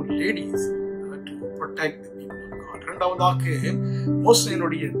 2 ladies to protect the people of God. இரண்டாவதாக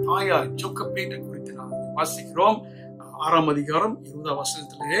மோசேயினுடைய தாயார் ஜோக்கபேட்டை குறித்து நாம் வாசிக்கிறோம். 6ஆம் அதிகாரம் 20ஆம்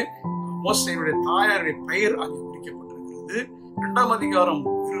வசனத்திலே மோசேயினுடைய தாயாருடைய பெயர் அங்கே குறிக்கப்பட்டிருக்கிறது. 2ஆம் அதிகாரம்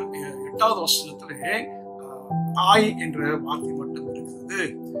 8வது வசனத்திலே தாய் என்ற வார்த்தை மட்டும் இருக்கிறது.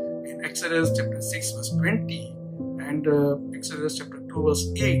 In Exodus chapter 6 verse 20 and Exodus chapter 2 verse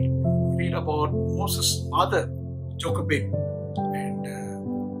 8 we read about Moses' mother Jochebed, and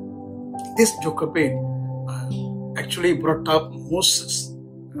this Jochebed actually brought up Moses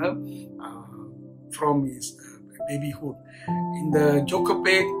from his babyhood. இந்த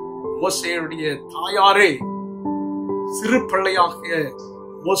ஜோக்கபேட் மோசேயுடைய தாயாரே சிறு பிள்ளையாக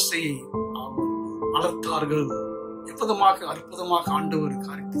மோசேயை வளர்த்தார்கள். எவ்வளவுமாக அற்புதமாக ஆண்டவர்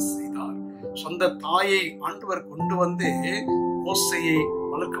காரியத்தை செய்தார். சொந்த தாயை ஆண்டவர் கொண்டு வந்து மோசேயை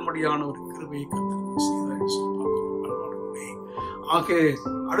வளர்க்கும்படியான ஒரு கிருபையை கர்த்தர் செய்தார். ஆக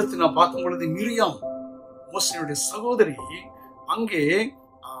அடுத்து நான் பார்க்கும் பொழுது மிரியாம் மோசேயுடைய சகோதரி அங்கே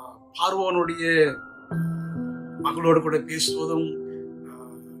பார்வோனுடைய மகளோடு கூட பேசுவதும்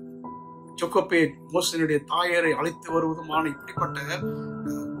ஜோக்கபேட் மோசேயுடைய தாயாரை அழைத்து வருவதுமான இப்படிப்பட்ட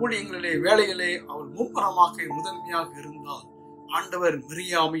ஊழியங்களிலே வேலைகளே அவள் மும்மரமாக முதன்மையாக இருந்தால் ஆண்டவர்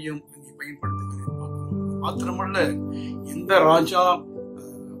மிரியாமையும் அங்கே பயன்படுத்துகிறார். மாத்திரமல்ல, எந்த ராஜா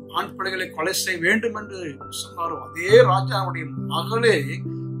ஆண் பிள்ளைகளை கொலை செய்ய வேண்டும் என்று சொன்னாரோ அதே ராஜாவுடைய மகளே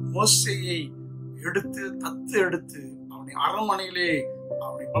மோசேயை எடுத்து தத்து எடுத்து அவனை அரண்மனையிலே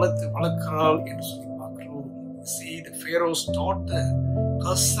அவனை வளர்க்கிறாள் என்று சொல்லி பார்க்கிறோம். See, the Pharaoh's daughter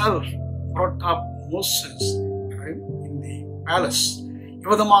herself brought up Moses in the palace.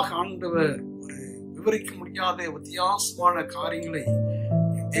 விதமாக ஆண்டவர் ஒரு விவரிக்க முடியாத வித்தியாசமான காரியங்களை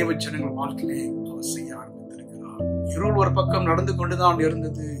தேவ ஜனங்கள் வாழ்க்கையிலே அவர் செய்ய ஆரம்பித்திருக்கிறார். இருள் ஒரு பக்கம் நடந்து கொண்டுதான்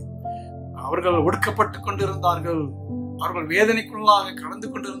இருந்தது. அவர்கள் ஒடுக்கப்பட்டு கொண்டிருந்தார்கள். அவர்கள் வேதனைக்குள்ளாக கடந்து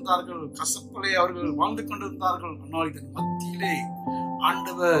கொண்டிருந்தார்கள். கசப்பிலே அவர்கள் வாழ்ந்து கொண்டிருந்தார்கள். ஆனால் இதன் மத்தியிலே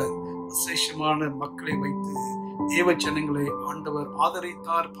ஆண்டவர் விசேஷமான மக்களை வைத்து தேவ ஜனங்களை ஆண்டவர்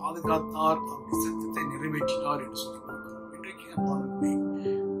ஆதரித்தார், பாதுகாத்தார், அவருடைய சித்தத்தை நிறைவேற்றினார் என்று சொல்லி இன்றைக்கு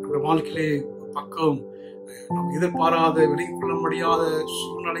நம்முடைய வாழ்க்கையிலே ஒரு பக்கம் நாம் எதிர்பாராத விலகிக் கொள்ள முடியாத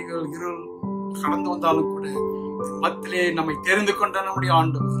சூழ்நிலைகள் இருள் கடந்து வந்தாலும் கூட மத்தியிலே நம்மை தெரிந்து கொண்ட நம்முடைய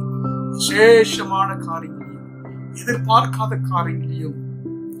ஆண்டவர் விசேஷமான காரியங்களையும் எதிர்பார்க்காத காரியங்களையும்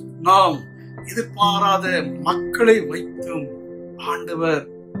நாம் எதிர்பாராத மக்களை வைத்தும் ஆண்டவர்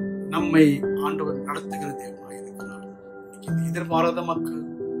நம்மை நடத்துகிற தேவனாய் இருக்கிறார். எதிர்பாராத மக்கள்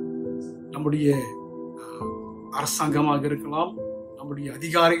நம்முடைய அரசாங்கமாக இருக்கலாம், நம்முடைய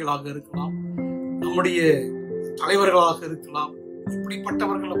அதிகாரிகளாக இருக்கலாம், நம்முடைய தலைவர்களாக இருக்கலாம்.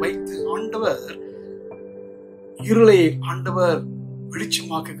 இப்படிப்பட்டவர்களை வைத்து ஆண்டவர் இருளை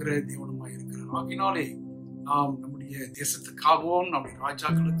வெளிச்சமாக்குகிற தேவனமாய் இருக்கிறார். ஆகினாலே நாம் நம்முடைய தேசத்துக்காகவும் நம்முடைய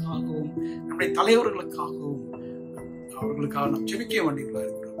ராஜாக்களுக்காகவும் நம்முடைய தலைவர்களுக்காகவும் அவர்களுக்காக நாம் ஜெபிக்க வேண்டியவர்களாக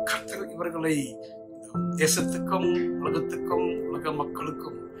இருக்கிறோம். கர்த்தர் இவர்களை தேசத்துக்கும் உலகத்துக்கும் உலக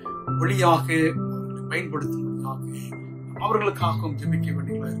மக்களுக்கும் ஒளியாக பயன்படுத்தும்படியாக அவர்களுக்காகவும் ஜெபிக்க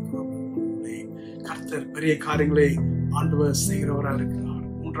வேண்டியவர்களாக இருக்கிறோம். கர்த்தர் பெரிய காரியங்களை ஆண்டவர் செய்கிறவராக இருக்கிறார்.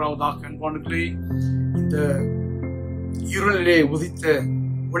 மூன்றாவதாக அன்பானவர்களே, இந்த இருளிலே உதித்த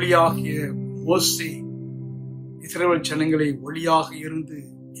ஒளியாகிய மோசே இஸ்ரவேல் ஜனங்களை ஒளியாக இருந்து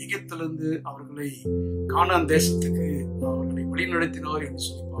எகிப்திலிருந்து அவர்களை கானான் தேசத்துக்கு அவர்களை வழிநடத்தினார் என்று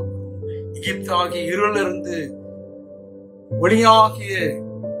சொல்லி பார்க்கிறோம். எகிப்து ஆகிய இருளிலிருந்து ஒளியாகிய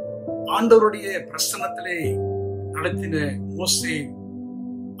ஆண்டவருடைய பிரசன்னத்திலே நடத்தின மோசே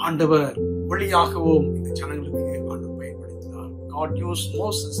ஆண்டவர் ஒளியாகவும் இந்த ஜனங்களுக்கு ஆண்டவர் பயன்படுத்தினார். God used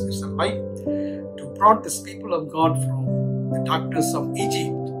Moses as a light to brought this people of God from the darkness of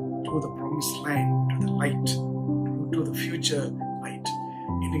Egypt to the promised land, to the light, to the future light.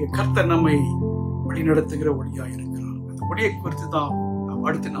 இன்னைக்கு கர்த்தர் நம்மை வழிநடத்துகிற ஒளியா இருக்கிறார். அந்த ஒளியை குறித்து தான் நாம்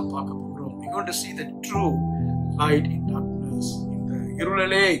அடுத்து பார்க்க போகிறோம். We going to see the true light in darkness. இந்த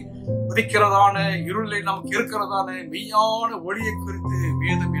இருளிலே உதிக்கிறதான இருளிலே நமக்கு இருக்கிறதான மெய்யான ஒளியை குறித்து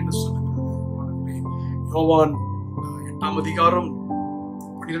வேதம் என்ன சொல்லுகிறது? யோவான் 8ஆம் அதிகாரம்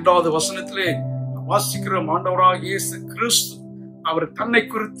 12வது வசனத்திலே வாசிக்கிற ஆண்டவராகிய இயேசு கிறிஸ்து அவர் தன்னை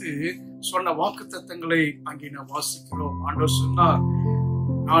குறித்து சொன்ன வாக்குத்தத்தங்களை அங்கே நாம் வாசிக்கிறோம். ஆண்டவர் சொன்னார்,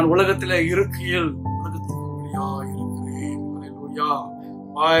 நான் உலகத்திலே இருக்கையில் உலகத்துக்கு ஒளியாய் இருக்கிறேன். Hallelujah.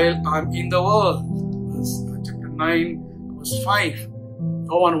 While I'm in the world. Chapter 9 verse 5.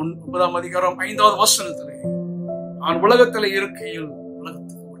 யோவான் 9ஆம் அதிகாரம் 5வது வசனத்திலே நான் உலகத்திலே இருக்கையில்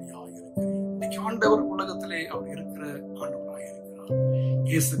உலகத்துக்கு ஒளியாய் இருக்கிறேன். இன்னைக்கு ஆண்டவர் உலகத்திலே அவர் இருக்கிற ஆண்டவராய் இருக்கிறார்.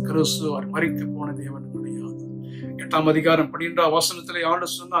 இயேசு கிறிஸ்து அவர் மரித்து போன தேவன் கிடையாது. 8ஆம் அதிகாரம் 12ஆம் வசனத்திலே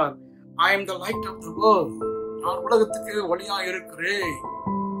ஆண்டவர் சொன்னார், I am the light of the world. நான் உலகத்துக்கு ஒளியாய் இருக்கிறேன்.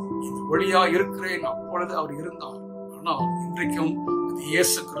 இந்த ஒளியாய் இருக்கிறேன் அப்பொழுது அவர் இருந்தார். ஆனால் இன்றைக்கும் அது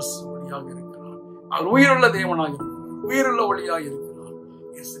இயேசு கிறிஸ்து ஒளியாக இருக்கிறார். அவர் உயிருள்ள தேவனாக இருக்கிறார், உயிருள்ள ஒளியாக இருக்கிறார்.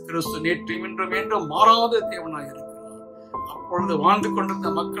 இயேசு கிறிஸ்து நேற்று இன்றும் என்றும் மாறாத தேவனாக இருக்கிறார். அப்பொழுது வாழ்ந்து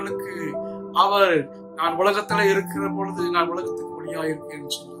கொண்டிருந்த மக்களுக்கு அவர் நான் உலகத்துல இருக்கிற பொழுது நான் உலகத்துக்கு ஒளியாக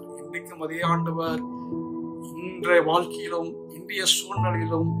இருக்கிறேன் சொன்னார். இன்றைக்கும் அதே ஆண்டவர் இன்றைய வாழ்க்கையிலும் இன்றைய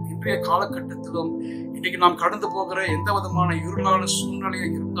சூழ்நிலையிலும் இன்றைய காலகட்டத்திலும் இன்னைக்கு நாம் கடந்து போகிற எந்த விதமான இருளான சூழ்நிலையா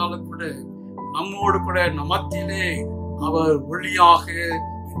இருந்தாலும் கூட நம்மோடு கூட மத்தியிலே அவர் ஒளியாக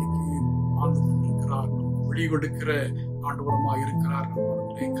இன்னைக்கு வாழ்ந்து கொண்டிருக்கிறார். ஒளி கொடுக்கிற ஆண்டவரமாக இருக்கிறார்.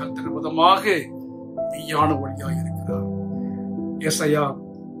 கர்த்தர் விதமாக மெய்யான ஒளியாக இருக்கிறார். ஏசாயா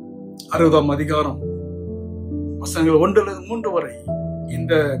 60ஆம் அதிகாரம் வசனங்கள் 1-3 வரை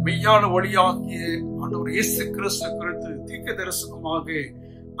இந்த மெய்யான ஒளியாகிய ஆண்டவர் இயேசு கிறிஸ்து குறித்து தீர்க்க தரிசனமாக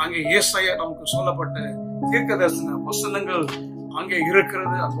அங்கே ஏசாயா நமக்கு சொல்லப்பட்ட தீர்க்க தரிசன வசனங்கள் அங்கே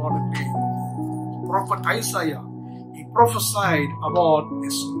இருக்கிறது. அன்பானவர்களே, Prophet Isaiah, he prophesied about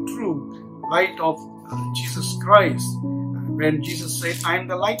this true light of Jesus Christ. When Jesus said, I am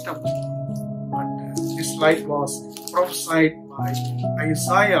the light of the world. But this light was prophesied by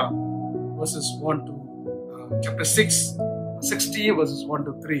Isaiah verses 1 to chapter 6, 60 verses 1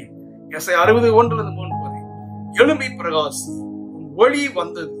 to 3. Isaiah 61-3 வரை. எழும்பி பிரகாசி, உன் ஒளி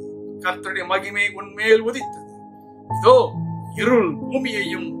வந்தது, கர்த்தருடைய மகிமை உன்மேல் உதித்தது. இதோ இருள்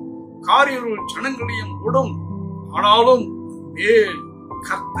பூமியையும் காரிருள் ஜனங்களையும் மூடும், ஆனாலும் மேல்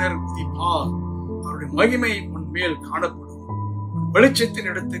கர்த்தர் உதிப்பார். அவருடைய மகிமை உன் மேல் காணப்படும். வெளிச்சத்தின்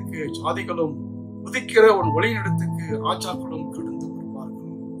இடத்துக்கு ஜாதிகளும் உதிக்கிற உன் ஒளியின் இடத்துக்கு ராஜாக்களும் கடந்து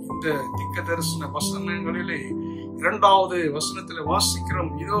வருவார்கள். இந்த தீர்க்க தரிசன வசனங்களிலே 2வது வசனத்திலே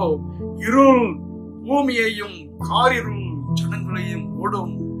வாசிக்கிறோம், இதோ இருள் பூமியையும் காரிருள் ஜனங்களையும்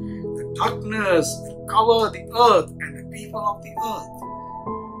மூடும். The darkness will cover the earth and the people of the earth.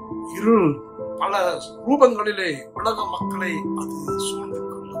 இருள் பல ரூபங்களிலே உலக மக்களை அது சூழ்ந்து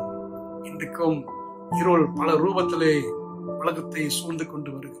கொள்ளும். இன்றைக்கும் இருள் பல ரூபத்திலே உலகத்தை சூழ்ந்து கொண்டு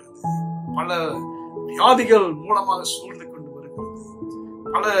வருகிறது. பல வியாதிகள் மூலமாக சூழ்ந்து கொண்டு வருகிறது.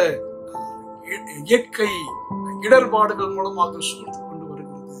 பல இயற்கை இடர்பாடுகள் மூலமாக சூழ்ந்து கொண்டு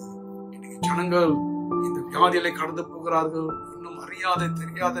வருகிறது. இன்னைக்கு ஜனங்கள் இந்த வியாதிகளை கடந்து போகிறார்கள். இன்னும் அறியாத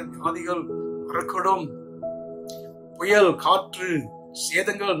தெரியாத வியாதிகள் வரக்கூடும். புயல் காற்று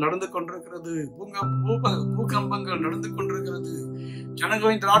சேதங்கள் நடந்து கொண்டிருக்கிறது. பூகம்பங்கள் நடந்து கொண்டிருக்கிறது.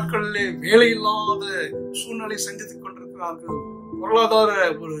 ஜனங்கள் இந்த நாட்களிலே வேலை இல்லாத சூழ்நிலை சந்தித்துக் கொண்டிருக்கிறார்கள். பொருளாதார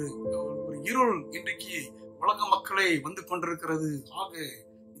ஒரு இருள் இன்றைக்கு உலக மக்களை வந்து கொண்டிருக்கிறது. ஆக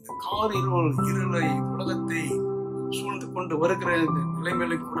இந்த இருளை உலகத்தை சூழ்ந்து கொண்டு வருகிற இந்த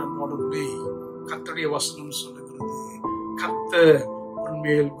நிலைமையில கூட பாடலே கர்த்தருடைய வசனம் சொல்லுகிறது, கர்த்தர்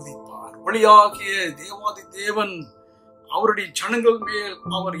உன்மேல் உதிப்பார். ஒளியாகிய தேவாதி தேவன் அவருடைய ஜனங்கள் மேல்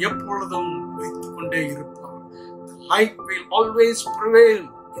அவர் எப்பொழுதும் உதித்துக் கொண்டே இருப்பார். The light will always prevail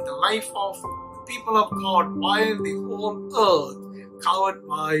in the life of the people of God while the whole earth covered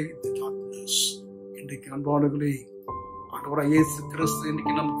by the darkness. இன்றைக்கு அன்பானவர்களே, ஆண்டவராகிய இயேசு கிறிஸ்து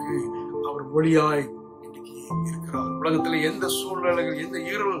இன்னைக்கு நமக்கு அவர் ஒளியாய் இன்னைக்கு இருக்கிறார். உலகத்துல எந்த சூழ்நிலைகள் எந்த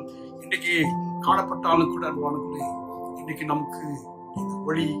இருள் இன்னைக்கு காணப்பட்டாலும் கூட அன்பானவர்களே, இன்னைக்கு நமக்கு இந்த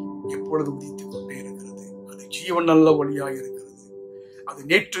ஒளி எப்பொழுது உதித்துக் கொண்டே இருக்கிறது. அது ஜீவன் நல்ல ஒளியாய் இருக்கிறது. அது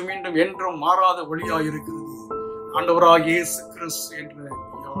நேற்று மீண்டும் என்றும் மாறாத ஒளியாய் இருக்கிறது. ஆண்டவராகிய இயேசு கிறிஸ்து என்ற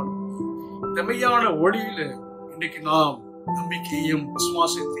மெய்யான ஒளி. இந்த மெய்யான ஒளியில இன்னைக்கு நாம் நம்பிக்கையும்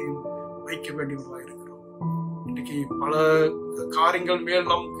விசுவாசத்தையும் வைக்க வேண்டியவர்களாக இருக்கிறோம். இன்னைக்கு பல காரியங்கள்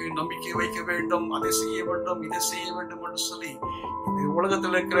மேல் நமக்கு நம்பிக்கை வைக்க வேண்டும், அதை செய்ய வேண்டும், இதை செய்ய வேண்டும் என்று சொல்லி இந்த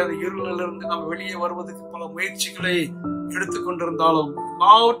உலகத்தில் இருக்கிற இருளிலிருந்து நாம் வெளியே வருவதற்கு பல முயற்சிகளை எடுத்துக்கொண்டிருந்தாலும்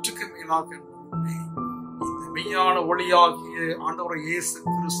எல்லாவற்றுக்கும் மேலாக இந்த மெய்யான ஒளியாகிய ஆண்டவர் இயேசு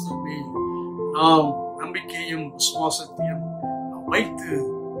கிறிஸ்துவை நாம் நம்பிக்கையும் விசுவாசத்தையும் நாம் வைத்து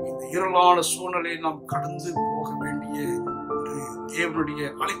இந்த இருளான சூழ்நிலையை நாம் கடந்து போக வேண்டிய ஒரு தேவனுடைய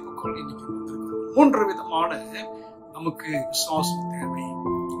அழைப்புக்குள் இன்னைக்கு வந்திருக்கிறோம். 3 விதமான நமக்கு விசுவாசம் தேவை.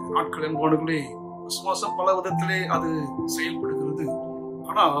 நாட்கள் என்பவர்களே, விசுவாசம் பல விதத்திலே அது செயல்படுகிறது.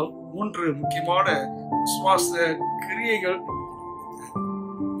 ஆனால் 3 முக்கியமான விசுவாச கிரியைகள்.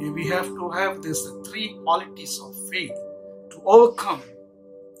 We have to have these 3 qualities of faith to overcome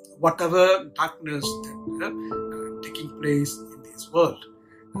whatever darkness that taking place in this world.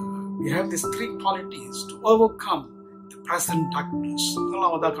 We have these 3 qualities to overcome the present darkness.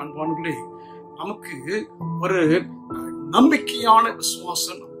 முதலாவதாக அன்பானவர்களே, நமக்கு ஒரு நம்பிக்கையான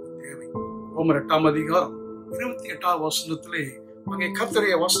விசுவாசம் நமக்கு தேவை. ரோமர் 8ஆம் அதிகாரம் 28ஆம் வசனத்திலே, அங்கே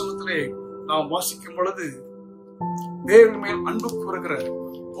கர்த்தருடைய வசனத்திலே நாம் வாசிக்கும் பொழுது, தேவன் மேல் அன்பு கூறுகிற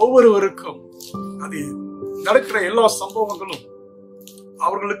ஒவ்வொருவருக்கும் அது நடக்கிற எல்லா சம்பவங்களும்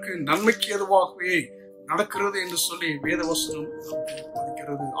அவர்களுக்கு நன்மைக்கு எதுவாகவே நடக்கிறது என்று சொல்லி வேதவசனம்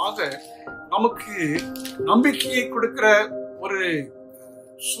இருக்கிறது. ஆக நமக்கு நம்பிக்கையை கொடுக்கிற ஒரு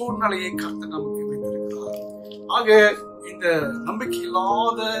சூழ்நிலையை கர்த்தர் நமக்கு வைத்திருக்கிறார். ஆக இந்த நம்பிக்கை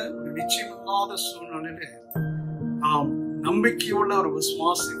இல்லாத, ஒரு நிச்சயம் இல்லாத சூழ்நிலையில நாம் நம்பிக்கையுள்ள ஒரு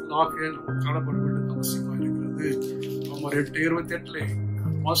விசுவாசிகளாக நாம் காணப்பட வேண்டியது அவசியமாக இருக்கிறது. ரோமர் 8:28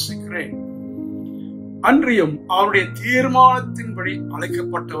 வாசிக்கிறேன், அன்றியும் அவருடைய தீர்மானத்தின்படி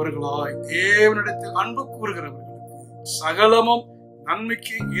அழைக்கப்பட்டவர்களாய் தேவனிடத்தில் அன்பு கூறுகிறவர்களுக்கு சகலமும்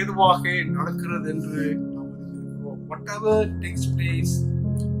நன்மைக்கு ஏதுவாக நடக்கிறது என்று நாம் அறிந்திருக்கிறோம். Whatever takes place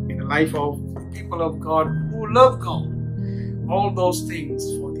in the life of the people of God who love God, all those things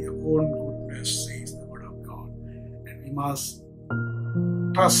for their own goodness, says the word of God. And we must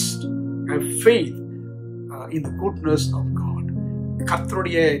trust, have faith in the goodness of God.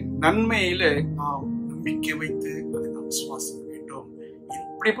 கர்த்தருடைய நன்மையில நாம் நம்பிக்கை வைத்து அதை நாம் விசுவாசிக்க வேண்டும்.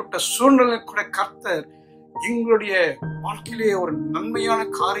 இப்படிப்பட்ட சூழ்நிலை கூட கர்த்தர் எங்களுடைய வாழ்க்கையிலே ஒரு நன்மையான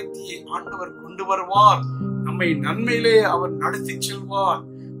காரியத்தை ஆண்டவர் கொண்டு வருவார். நம்மை நன்மையிலே அவர் நடத்தி செல்வார்.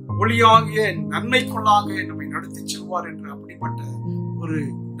 ஒளியாகிய நன்மைக்குள்ளாக நம்மை நடத்தி செல்வார் என்ற அப்படிப்பட்ட ஒரு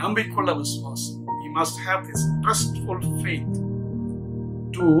நம்பிக்கையுள்ள விசுவாசம். We must have this trustful faith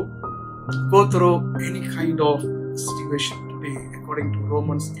to go through any kind of situation today, according to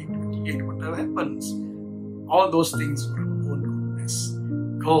Romans 8:28. Whatever happens, all those things for our own goodness.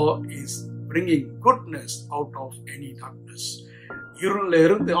 God is bringing goodness out of any darkness. இருளில்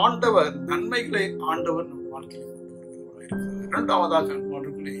இருந்து ஆண்டவர் நன்மைகளை ஆண்டவர் நம் வாழ்க்கையில் கொண்டு வருகிறார். இரண்டாவதாக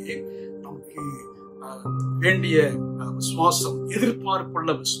அன்பானவர்களே, நமக்கு வேண்டிய விசுவாசம்,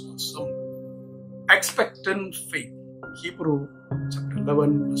 எதிர்பார்ப்புள்ள விசுவாசம், expectant faith. Hebrew chapter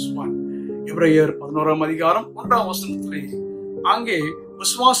 11 verse 1. எபிரேயர் 11ஆம் அதிகாரம் 1ஆம் வசனத்திலே அங்கே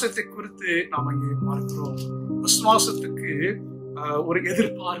விசுவாசத்தை குறித்து நாம் அங்கே பார்க்கிறோம். விசுவாசத்துக்கு ஒரு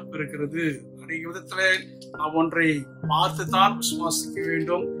எதிர்பார்ப்பு இருக்கிறது. அநேக விதத்துல நாம் ஒன்றை பார்த்துதான் விசுவாசிக்க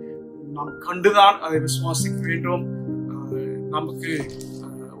வேண்டும், நாம் கண்டுதான் அதை விசுவாசிக்க வேண்டும். நமக்கு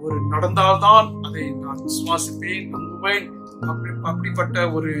ஒரு நடந்தால்தான் அதை நான் விசுவாசிப்பேன், நம்புவேன். அப்படிப்பட்ட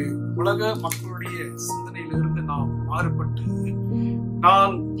ஒரு உலக மக்களுடைய சிந்தனையிலிருந்து நாம் மாறுபட்டு,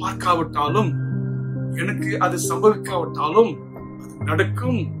 நான் பார்க்காவிட்டாலும், எனக்கு அது சம்பவிக்காவிட்டாலும் அது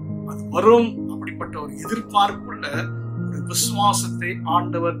நடக்கும், அது வரும், அப்படிப்பட்ட ஒரு எதிர்பார்ப்புள்ள ஒரு விசுவாசத்தை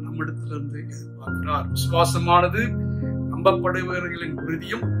ஆண்டவர் நம்மிடத்திலிருந்து எதிர்பார்க்கிறார். விசுவாசமானது நம்பப்படுபவர்களின்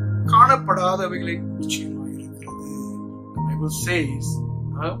உறுதியும் காணப்படாதவைகளின் நிச்சயமாக இருக்கிறது. The Bible says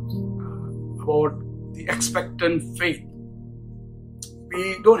about the expectant faith. We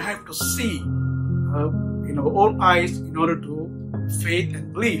don't have to see in our own eyes in order to faith and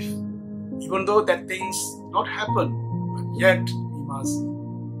believe, even though that things not happen, but yet we must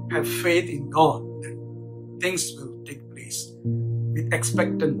have faith in God that things will take place with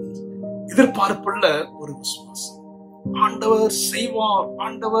expectant, எதிர்பார்ப்புள்ள ஒரு விசுவாசம். ஆண்டவர் செய்வார்,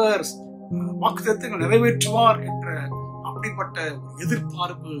 ஆண்டவர் வாக்குத்தத்தங்களை நிறைவேற்றுவார் என்ற அப்படிப்பட்ட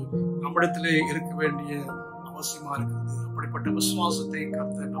எதிர்பார்ப்பு நம்மிடத்திலே இருக்க வேண்டிய அவசியமா இருக்கிறது. அப்படிப்பட்ட விசுவாசத்தை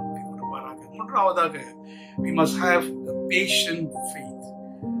கர்த்தர் நமக்கு கொடுப்பாராக. மூன்றாவதாக, we must have a patient faith.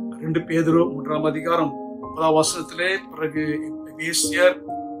 2 பேதுரு 3ஆம் அதிகாரம் 10ஆம் வசனத்திலே, பிறகு எபேசியர்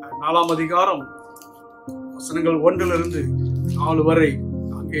 4ஆம் அதிகாரம் வசனங்கள் 1 - 4 வரை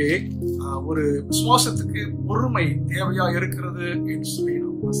அங்கே ஒரு விசுவாசத்துக்கு பொறுமை தேவையா இருக்கிறது என்று சொல்லி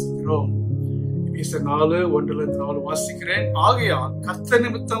நாம் வாசிக்கிறோம். எபேசியர் 4:1-4 வாசிக்கிறேன். ஆகையால் கர்த்தர்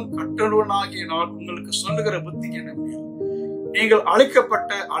நிமித்தம் கட்டளைவனாகிய நான் உங்களுக்கு சொல்லுகிற புத்தி என்னவெனில், நீங்கள்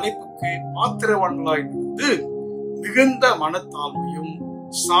அழைக்கப்பட்ட அழைப்புக்கு பாத்திரவான்களாய் இருந்து மிகுந்த மனத்தாழ்மையும்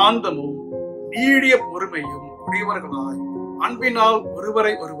சாந்தமும் நீடிய பொறுமையும் உடையவர்களாய் அன்பினால்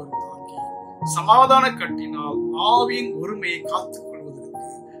ஒருவரை ஒருவர் தாங்கி சமாதான கட்டினால் ஆவியின் ஒருமையை காத்துக் கொள்வதற்கு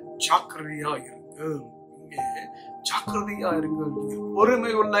ஜாக்கிரதையா இருங்கள். இங்கே ஜாக்கிரதையா இருங்கள்.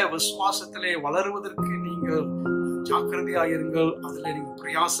 பொறுமை உள்ள விசுவாசத்திலே வளருவதற்கு நீங்கள் ஜாக்கிரதையாயிருங்கள், அதில் நீங்கள்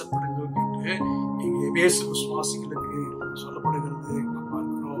பிரயாசப்படுங்கள் என்று இங்கே எபேசு விசுவாசிகளுக்கு சொல்லப்படுகிறது நாம்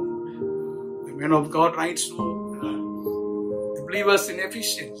பார்க்கிறோம். The man of God writes to the believers in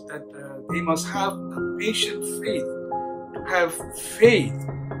Ephesians that they must have a patient faith, to have faith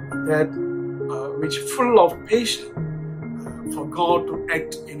that which is full of patience for God to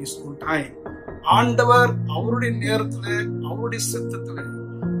act in His own time. ஆண்டவர் அவருடைய நேரத்தில், அவருடைய சித்தத்தில்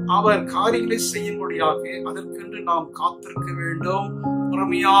அவர் காரியங்களை செய்யும்படியாக அதற்கென்று நாம் காத்திருக்க வேண்டும்,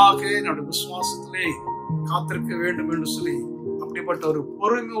 பொறுமையாக நம்முடைய விசுவாசத்திலே காத்திருக்க வேண்டும் என்று சொல்லி, அப்படிப்பட்ட ஒரு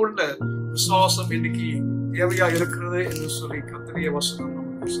பொறுமை உள்ள விசுவாசம் இன்னைக்கு தேவையா இருக்கிறது என்று சொல்லி கர்த்தருடைய வசனம்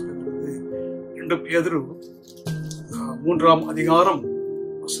நமக்கு சொல்லுகிறது. 2 பேதுரு 3ஆம் அதிகாரம்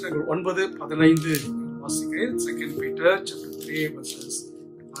வசனங்கள் 9-15 வாசிக்கிறேன். 2 Peter chapter 3 verses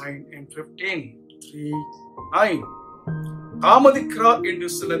 9 and 15. 3:9. தாமதிக்கிறார் என்று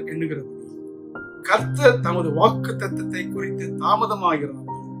சிலர் எண்ணுகிறது, கர்த்தர் தமது வாக்குத்தத்தத்தை குறித்து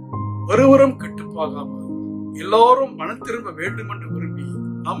தாமதமாகிறார்கள். ஒருவரும் கெட்டுப்போகாமல் எல்லாரும் மனம் திரும்ப வேண்டும் என்று விரும்பி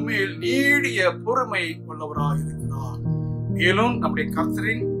நம்மேல் நீடிய பொறுமை உள்ளவராக இருக்கிறார். மேலும் நம்முடைய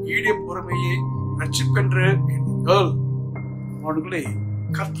கர்த்தரின் நீடிய பொறுமையை ரட்சிப்பென்று எண்ணுங்கள். அவர்களே,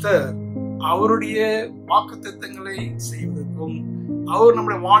 கர்த்தர் அவருடைய வாக்குத்தத்தங்களை செய்வதற்கும் அவர்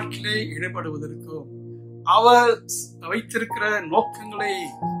நம்முடைய வாழ்க்கையிலே ஈடுபடுவதற்கும் அவர் வைத்திருக்கிற நோக்கங்களை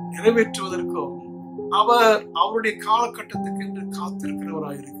நிறைவேற்றுவதற்கும் அவர் அவருடைய காலகட்டத்துக்கு என்று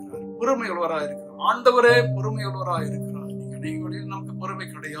காத்திருக்கிறவராயிருக்கிறார், பொறுமை உள்ளவராயிருக்கிறார். ஆண்டவரே பொறுமை உள்ளவராயிருக்கிறார். நீங்க நமக்கு பொறுமை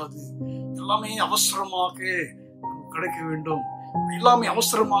கிடையாது, எல்லாமே அவசரமாக நமக்கு கிடைக்க வேண்டும், எல்லாமே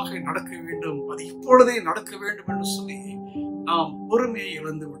அவசரமாக நடக்க வேண்டும், அது இப்பொழுதே நடக்க வேண்டும் என்று சொல்லி நாம் பொறுமையை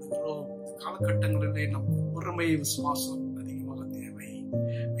இழந்து விடுகிறோம். இந்த காலகட்டங்களிலே நமக்கு பொறுமை, விசுவாசம் அதிகமாக தேவை.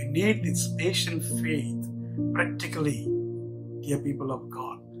 We need this patient faith practically, dear people of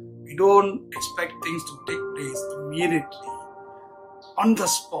God. We don't expect things to take place immediately, on the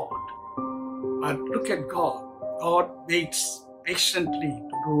spot. But look at God. God waits patiently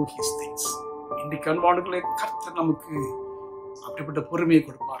to do His things. இன்றைக்கு அன்பானவர்களே, கர்த்தர் நமக்கு அப்படிப்பட்ட பொறுமையை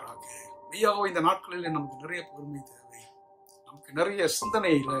கொடுப்பாராக. மெய்யாகவே இந்த நாட்களில் நமக்கு நிறைய பொறுமை தேவை. நமக்கு நிறைய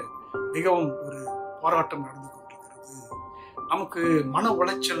சிந்தனையில மிகவும் ஒரு போராட்டம் நடந்து கொண்டிருக்கிறது. நமக்கு மன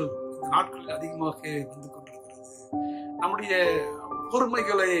உளைச்சல் இந்த நாட்களில் அதிகமாக வந்து கொண்டிருக்கிறது. நம்முடைய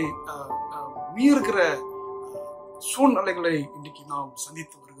பொறுமைகளை மீறுகிற சூழ்நிலைகளை இன்றைக்கு நாம்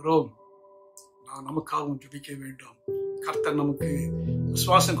சந்தித்து வருகிறோம். நமக்காகவும் ஜெபிக்க வேண்டும். கர்த்தர் நமக்கு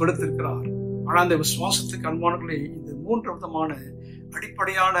விசுவாசம் கொடுத்திருக்கிறார். ஆனால் அந்த விசுவாசத்துக்கு அன்பானவர்களே, இந்த 3 விதமான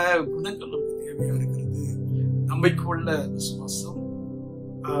அடிப்படையான குணங்கள் நமக்கு தேவையா இருக்கிறது. நம்பிக்கை உள்ள விசுவாசம்,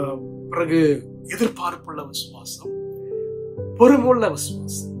 பிறகு எதிர்பார்ப்புள்ள விசுவாசம், பொறுமையுள்ள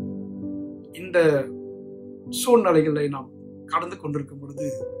விசுவாசம். இந்த சூழ்நிலைகளை நாம் கடந்து கொண்டிருக்கும் பொழுது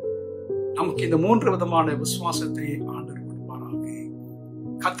நமக்கு இந்த 3 விதமான விசுவாசத்தை ஆண்டவர் கொடுப்பாராக.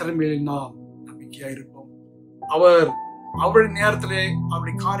 கர்த்தர் மேல் நாம் நம்பிக்கையா இருப்போம். அவர் அவருடைய நேரத்திலே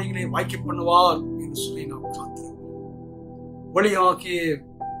அவருடைய காரியங்களை வாய்க்க பண்ணுவார் என்று சொல்லி நாம் காத்திருப்போம். ஒளியாகிய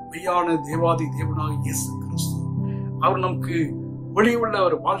மெய்யான தேவாதி தேவனாக இயேசு கிறிஸ்து, அவர் நமக்கு ஒளி உள்ள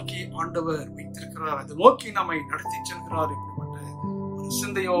ஒரு வாழ்க்கையை ஆண்டவர் வைத்திருக்கிறார். அதை நோக்கி நம்மை நடத்தி செல்கிறார். இப்படிப்பட்ட ஒரு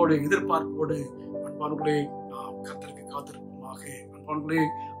சிந்தையோடு, எதிர்பார்ப்போடு அன்பானவர்களே நாம் கர்த்தருக்கு காத்திருப்போமாக. அன்பானவர்களே,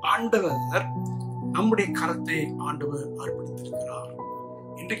 ஆண்டவர் நம்முடைய கரத்தை ஆண்டவர் அர்ப்பணித்திருக்கிறார்.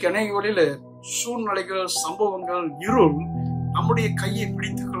 இன்றைக்கு அநேக வழியில சூழ்நிலைகள், சம்பவங்கள், இருள் நம்முடைய கையை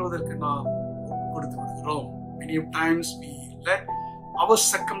பிடித்துக் கொள்வதற்கு நாம் கொடுத்து விடுகிறோம். Many times we let our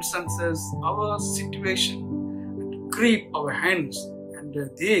circumstances, our situation creep our hands and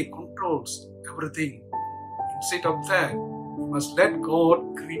they controls everything. Instead of that, we must let God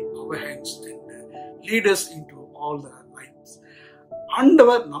creep our hands and lead us into all the lights.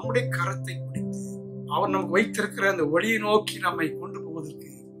 ஆண்டவர் நம்முடைய கரத்தை பிடித்து அவர் நமக்கு வைத்திருக்கிற அந்த வழியை நோக்கி நம்மை கொண்டு போவதற்கு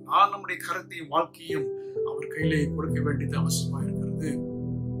நம்முடைய கரத்தையும் வாழ்க்கையும் அவர் கையிலே கொடுக்க வேண்டியது அவசியமா இருக்கிறது.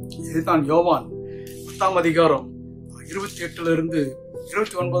 இதுதான் யோவான் 10ஆம் அதிகாரம் 28 to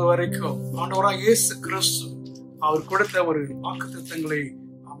 29 வரைக்கும் ஆண்டவராகிய இயேசு கிறிஸ்து அவர் கொடுத்த ஒரு வாக்குத்தத்தங்களை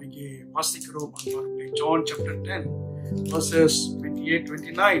நாம் இங்கே வாசிக்கிறோம். John chapter 10 verses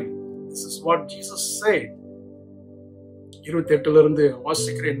 28-29. This is what Jesus said. 28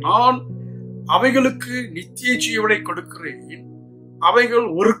 வாசிக்கிறேன். நான் அவைகளுக்கு நித்திய ஜீவனை கொடுக்கிறேன், அவைகள்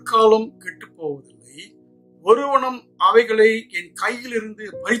ஒரு காலம் கெட்டு போவதில்லை, ஒருவனும் அவைகளை என் கையில் இருந்து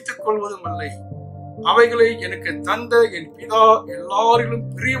பறித்துக் கொள்வதும் இல்லை. அவைகளை எனக்கு தந்த என் பிதா எல்லாரிலும்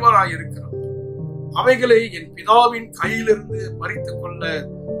பெரியவராயிருக்கிறார். அவைகளை என் பிதாவின் கையிலிருந்து பறித்துக் கொள்ள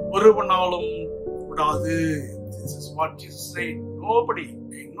ஒருவனாலும் கூடாது. This is what Jesus said. Nobody,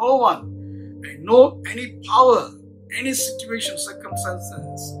 no one, no any power, any situation,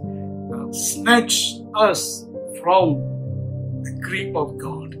 circumstances snatch us from the grip of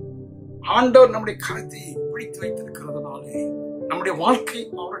God. ஆண்டவர் நம்முடைய கரத்தை பிடித்து வைத்திருக்கிறதுனாலே, நம்முடைய வாழ்க்கை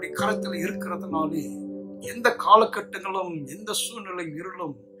அவருடைய கரத்தில் இருக்கிறதுனாலே, எந்த காலகட்டங்களும் எந்த சூழ்நிலை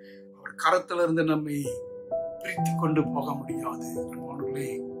இருளும் அவர் கரத்திலிருந்து நம்மை பிரித்து கொண்டு போக முடியாது. அன்பானவர்களே,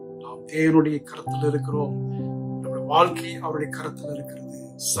 நாம் தேவனுடைய கரத்தில் இருக்கிறோம். நம்முடைய வாழ்க்கை அவருடைய கரத்தில் இருக்கிறது.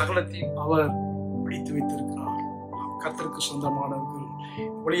 சகலத்தையும் அவர் பிடித்து வைத்திருக்கிறார். நாம் கர்த்தருக்கு சொந்தமானவர்கள்.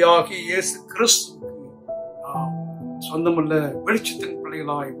 ஒளியாகி இயேசு கிறிஸ்துவுக்கு நாம் சொந்தமுள்ள வெளிச்சத்தின்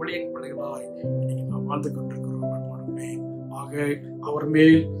பிள்ளைகளாய், ஒளியின் பிள்ளைகளாய் இன்னைக்கு நாம் வாழ்ந்து கொண்டிருக்கிறோம். அன்பானவர்களே, ஆக அவர்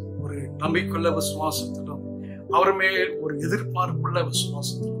மேல் ஒரு நம்பிக்கையுள்ள விசுவாசத்திலும், அவர் மேல் ஒரு எதிர்பார்ப்புள்ள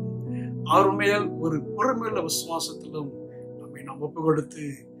விசுவாசத்திலும், அவர் மேல் ஒரு பொறுமையுள்ள விசுவாசத்திலும் நம்மை நாம் ஒப்பு கொடுத்து,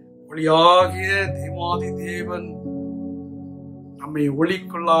 ஒளியாகிய தேவாதி தேவன் நம்மை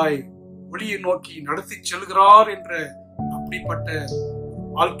ஒளிக்குள்ளாய் ஒளியை நோக்கி நடத்தி செல்கிறார் என்ற அப்படிப்பட்ட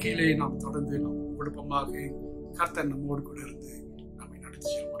வாழ்க்கையிலே நாம் தொடர்ந்து நாம் விருப்பமாக கர்த்தர் நம்மோடு கூட இருந்து நம்மை நடத்தி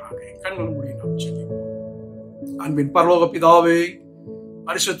செல்வாராக. கண்கள் மூடி நாம் செல்வோம். அன்பின் பரலோக பிதாவே,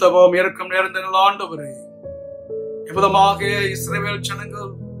 பரிசுத்தமும் இரக்கம் நிறைந்த நல்ல ஆண்டவரே, எவ்விதமாக இஸ்ரவேல்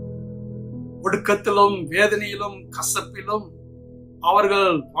ஜனங்கள் ஒடுக்கத்திலும் வேதனையிலும் கசப்பிலும்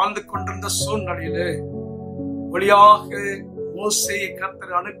அவர்கள் வாழ்ந்து கொண்டிருந்த சூழ்நிலையிலே ஒளியாக மோசேயை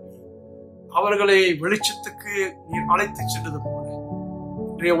கர்த்தர் அனுப்பி அவர்களை வெளிச்சத்துக்கு நீர் அழைத்து சென்றது போல,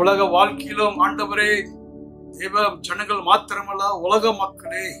 இன்றைய உலக வாழ்க்கையிலும் ஆண்டவரே, தேவ ஜனங்கள் மாத்திரமல்ல, உலக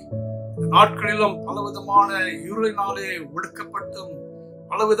மக்களே நாட்களிலும் பலவிதமான இருளினாலே ஒடுக்கப்பட்டும்,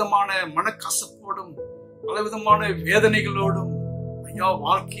 பலவிதமான மனக்கசப்போடும், பலவிதமான வேதனைகளோடும் ஐயா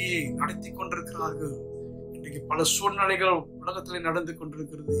வாழ்க்கையை நடத்தி கொண்டிருக்கிறார்கள். இன்றைக்கு பல சூழ்நிலைகள் உலகத்திலே நடந்து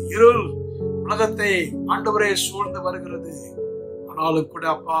கொண்டிருக்கிறது. இருள் உலகத்தை ஆண்டவரே சூழ்ந்து வருகிறது. ஆனாலும் கூட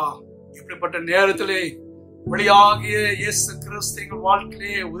அப்பா, இப்படிப்பட்ட நேரத்திலே ஒளியாகிய இயேசு கிறிஸ்து எங்கள்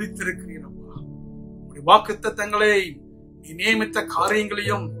வாழ்க்கையிலே உதித்திருக்கிறீர். அப்பா, உங்களுடைய வாக்குத்தத்தங்களை நீ நியமித்த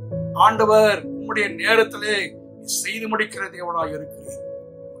காரியங்களையும் ஆண்டவர் உம்முடைய நேரத்திலே செய்து முடிக்கிற தேவனாய் இருக்கிறீர்.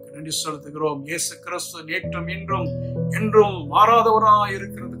 நன்றி செலுத்துகிறோம். இயேசு கிறிஸ்து நேற்றும் இன்றும் என்றும் மாறாதவராய்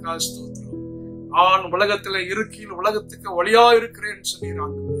இருக்கிறதுக்காக ஸ்தோத்திரம். நான் உலகத்திலே இருக்கையில் உலகத்துக்கு ஒளியா இருக்கிறேன் சொன்னீர்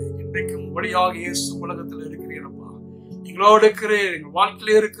ஆண்டவரே. இன்றைக்கும் ஒளியாக இயேசு உலகத்தில் இருக்கிறேன். அப்பா, எங்களோடு இருக்கிறேன், எங்கள்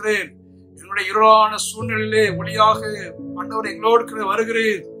வாழ்க்கையிலே இருக்கிறேன். என்னுடைய இருளான சூழ்நிலையிலே ஒளியாக ஆண்டவர் எங்களோடு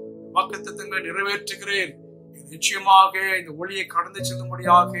வருகிறேன். வாக்குத்தத்தங்களை நிறைவேற்றுகிறேன். நிச்சயமாக இந்த ஒளியை கடந்து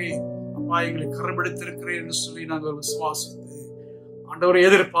செல்லும்படியாக அப்பா எங்களை கரம்பிடித்திருக்கிறேன் என்று சொல்லி நாங்கள் விசுவாசித்து ஆண்டவரை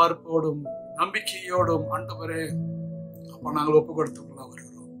எதிர்பார்ப்போடும் நம்பிக்கையோடும் ஆண்டவரே அப்பா நாங்கள் ஒப்பு கொடுத்துக் கொள்ள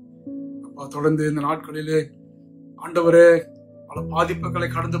வருகிறோம். அப்பா, தொடர்ந்து இந்த நாட்களிலே ஆண்டவரே பல பாதிப்புகளை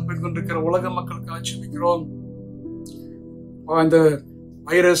கடந்து போய் கொண்டிருக்கிற உலக மக்களுக்கு ஆட்சேபிக்கிறோம். இந்த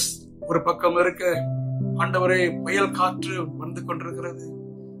வைரஸ் ஒரு பக்கம் இருக்க ஆண்டவரே, புயல் காற்று வந்து கொண்டிருக்கிறது.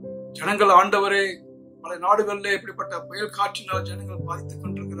 ஜனங்கள் ஆண்டவரே பல நாடுகளில் இப்படிப்பட்ட புயல் காற்றினால் ஜனங்கள் பாதித்துக்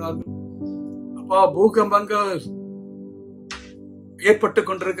கொண்டிருக்கிறார்கள். அப்பா, பூகம்பங்கள் ஏற்பட்டுக்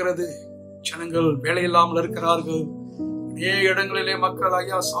கொண்டிருக்கிறது. ஜனங்கள் வேலை இல்லாமல் இருக்கிறார்கள். அநேக இடங்களிலே மக்கள்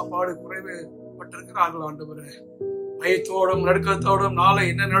ஐயா சாப்பாடு குறைவு பட்டிருக்கிறார்கள். ஆண்டவரே, பயத்தோடும் நடுக்கத்தோடும் நாளை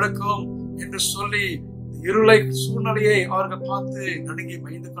என்ன நடக்கும் என்று சொல்லி இருளை சூழ்நிலையை அவர்கள் பார்த்து நடுங்கி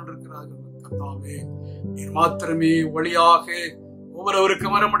பயந்து கொண்டிருக்கிறார்கள். கர்த்தாவே, நீர் மாத்திரமே ஒளியாக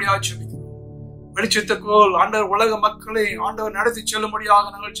ஒவ்வொருவருக்கும் வரும்படியாக ஜெபிக்கிறோம். வெளிச்சத்துக்கோள் ஆண்டவர் உலக மக்களை ஆண்டவர் நடத்தி செல்லும்படியாக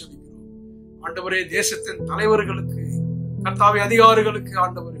நாங்கள் ஜெபிக்கிறோம். ஆண்டவரே, தேசத்தின் தலைவர்களுக்கு, கர்த்தாவே அதிகாரிகளுக்கு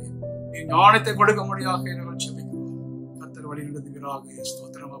ஆண்டவரே நீ ஞானத்தை கொடுக்க முடியாக நாங்கள் ஜெபிக்கிறோம். கர்த்தர் வழி நடத்துகிறாக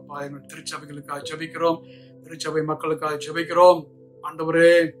ஸ்தோத்திரம். அப்பா, எங்கள் திருச்சபைகளுக்காக ஜெபிக்கிறோம். திருச்சபை மக்களுக்காக ஜெபிக்கிறோம்.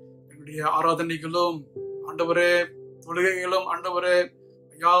 ஆண்டவரே, என்னுடைய ஆராதனைகளும் ஆண்டவரே தொழுகைகளும் ஆண்டவரே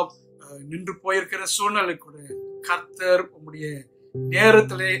ஐயா நின்று போயிருக்கிற சூழ்நிலை கூட கர்த்தர் உம்முடைய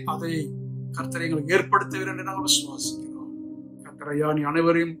நேரத்திலே அதை கர்த்தரை எங்களுக்கு ஏற்படுத்துவீர் என்று நாங்கள் விசுவாசிக்கிறோம். கர்த்தர் ஐயா, நீ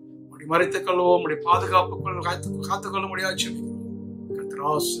அனைவரையும் மறைத்துக் கொள்வோம், உடைய பாதுகாப்புக்குள் காத்துக்கொள்ள முடியாது ஜெபிக்கிறோம். கர்த்தர்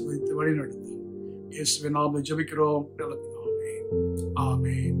ஆசீர்வதித்து வழி நடத்தும். இயேசுவின் நாமத்தில் ஜெபிக்கிறோம்.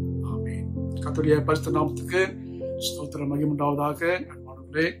 ஆமென், ஆமென். கர்த்தருடைய பரிசுத்த நாமத்துக்கு ஸ்தோத்திரம், மகிமை உண்டாவதாக.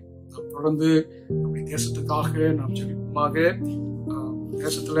 அன்பானவர்களே, நாம் தொடர்ந்து நம்முடைய தேசத்துக்காக நாம் ஜெபிப்போமாக.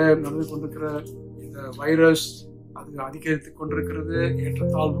 தேசத்துல நடந்து கொண்டிருக்கிற இந்த வைரஸ் அது அதிகரித்துக் கொண்டிருக்கிறது,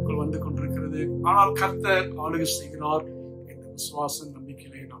 ஏற்றத்தாழ்வுகள் வந்து கொண்டிருக்கிறது. ஆனால் கர்த்தர் ஆளுகை செய்கிறார் என்ற விசுவாசம்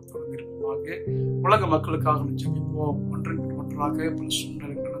நம்பிக்கையிலே நாம் தொடர்ந்து இருப்போமாக. உலக மக்களுக்காக ஜெபிப்போம். ஒன்றன் ஒன்றாக பல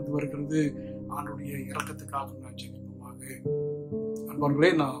சூழ்நிலைகள் நடந்து வருகிறது. ஆண்டுடைய இரக்கத்துக்காக நாம் ஜெபிப்போமாக.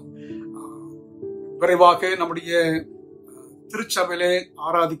 அன்பர்களே, நாம் விரைவாக நம்முடைய திருச்சபையிலே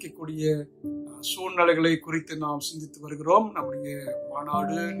ஆராதிக்கக்கூடிய சூழ்நிலைகளை குறித்து நாம் சிந்தித்து வருகிறோம். நம்முடைய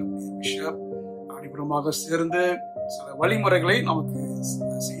மாநாடு, நம்முடைய பிஷப் அடிப்புறமாக சேர்ந்து சில வழிமுறைகளை நமக்கு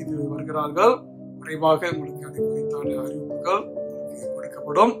செய்து வருகிறார்கள். விரைவாக உங்களுக்கு அதை அதற்கான அறிவிப்புகள்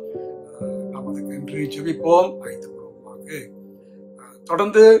கொடுக்கப்படும். நாம் அதுக்கு என்று ஜெபிப்போம். ஐந்து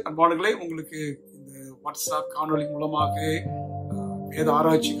தொடர்ந்து அன்பானவர்களே, உங்களுக்கு இந்த வாட்ஸ்அப் காணொலி மூலமாக வேத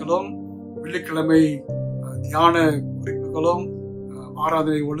ஆராய்ச்சிகளும் வெள்ளிக்கிழமை தியான குறிப்புகளும்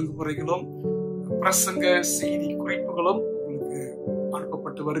ஆராதனை ஒழுங்குமுறைகளும் பிரசங்க செய்தி குறிப்புகளும் உங்களுக்கு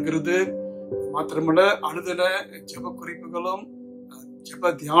அனுப்பப்பட்டு வருகிறது. மாத்திரமல்ல, அனுதின ஜெப குறிப்புகளும்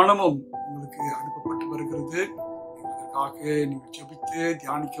ஜெப தியானமும் உங்களுக்கு அனுப்பப்பட்டு வருகிறது. அதற்காக நீங்கள் ஜெபித்து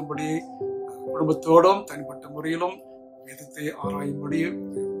தியானிக்கும்படி குடும்பத்தோடும் தனிப்பட்ட முறையிலும் வேதத்தை ஆராயும்படி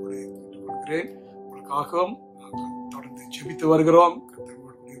கேட்டுக்கொள்கிறேன். உங்களுக்காகவும் நாங்கள் தொடர்ந்து ஜெபித்து வருகிறோம். கர்த்தர்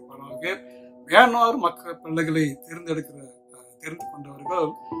இருப்பாராக. மியான்மர் மக்கள் பிள்ளைகளை தெரிந்து கொண்டவர்கள்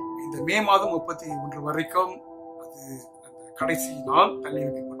இந்த மே மாதம் 31 வரைக்கும் அது அந்த கடைசி நாள் தள்ளி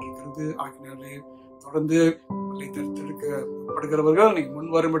வைக்கப்பட்டிருக்கிறது. ஆகினாலே தொடர்ந்து பிள்ளை தடுத்தெடுக்கப்படுகிறவர்கள் நீங்கள்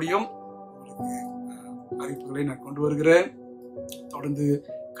முன் வரும்படியும் உங்களுக்கு அறிவிப்புகளை நான் கொண்டு வருகிறேன். தொடர்ந்து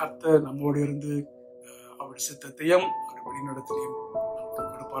கர்த்தர் நம்மோடு இருந்து அவருடைய சித்தத்தையும் அவர் வழிநடத்தையும் நமக்கு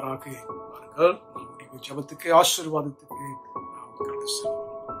கொடுப்பாராக. பாருங்கள், நம்முடைய ஜெபத்துக்கு ஆசீர்வாதத்துக்கு நாம் கடந்து செல்வோம்.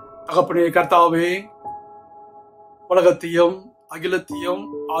 தகப்பனே கர்த்தாவே, உலகத்தையும் அகிலத்தையும்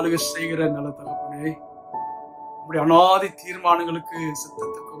ஆளுகை செய்கிற நல்ல தகப்பனே, நம்முடைய அநாதி தீர்மானங்களுக்கு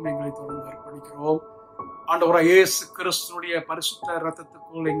சித்தத்துக்கும் எங்களை தொடர்ந்து அர்ப்பணிக்கிறோம். ஆண்டவராகிய இயேசு கிறிஸ்துவினுடைய பரிசுத்த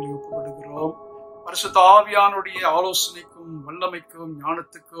இரத்தத்துக்குள் எங்களை ஒப்புக்கொடுக்கிறோம். பரிசுத்த ஆவியானுடைய ஆலோசனைக்கும் வல்லமைக்கும்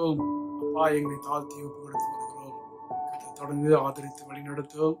ஞானத்துக்கும் அப்பா எங்களை தாழ்த்தி ஒப்புக்கொடுத்து வருகிறோம். அதை தொடர்ந்து ஆதரித்து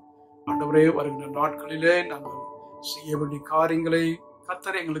வழிநடத்தும். ஆண்டவரே, வருகின்ற நாட்களிலே நாங்கள் செய்ய வேண்டிய காரியங்களை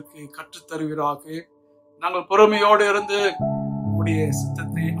கர்த்தர் எங்களுக்கு கற்றுத்தருவீராக. நாங்கள் பொறுமையோடு இருந்து உடைய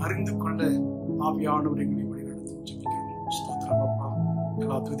சித்தத்தை அறிந்து கொள்ள ஆவியானவர் எங்களை வழிநடத்தும். ஜெபிக்கிறோம். ஸ்தோத்திரம் அப்பா.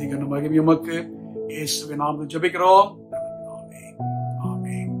 எல்லா துதி கன மகிமை உமக்கு இயேசுவின் நாமத்தில் ஜெபிக்கிறோம்.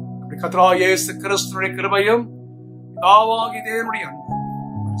 ஆமென். கர்த்தராகிய இயேசு கிறிஸ்துவின் கிருபையும் பிதாவாகிய தேவனுடைய அன்பும்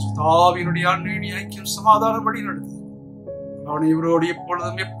பரிசுத்த ஆவியினுடைய அன்பின் ஐக்கியம் சமாதானம் வழி நடத்தும் அனைவரோடு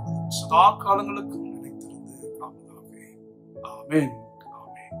எப்பொழுதும் சதா காலங்களுக்கும் நிலைத்திருந்து காப்பதாக. ஆமென்.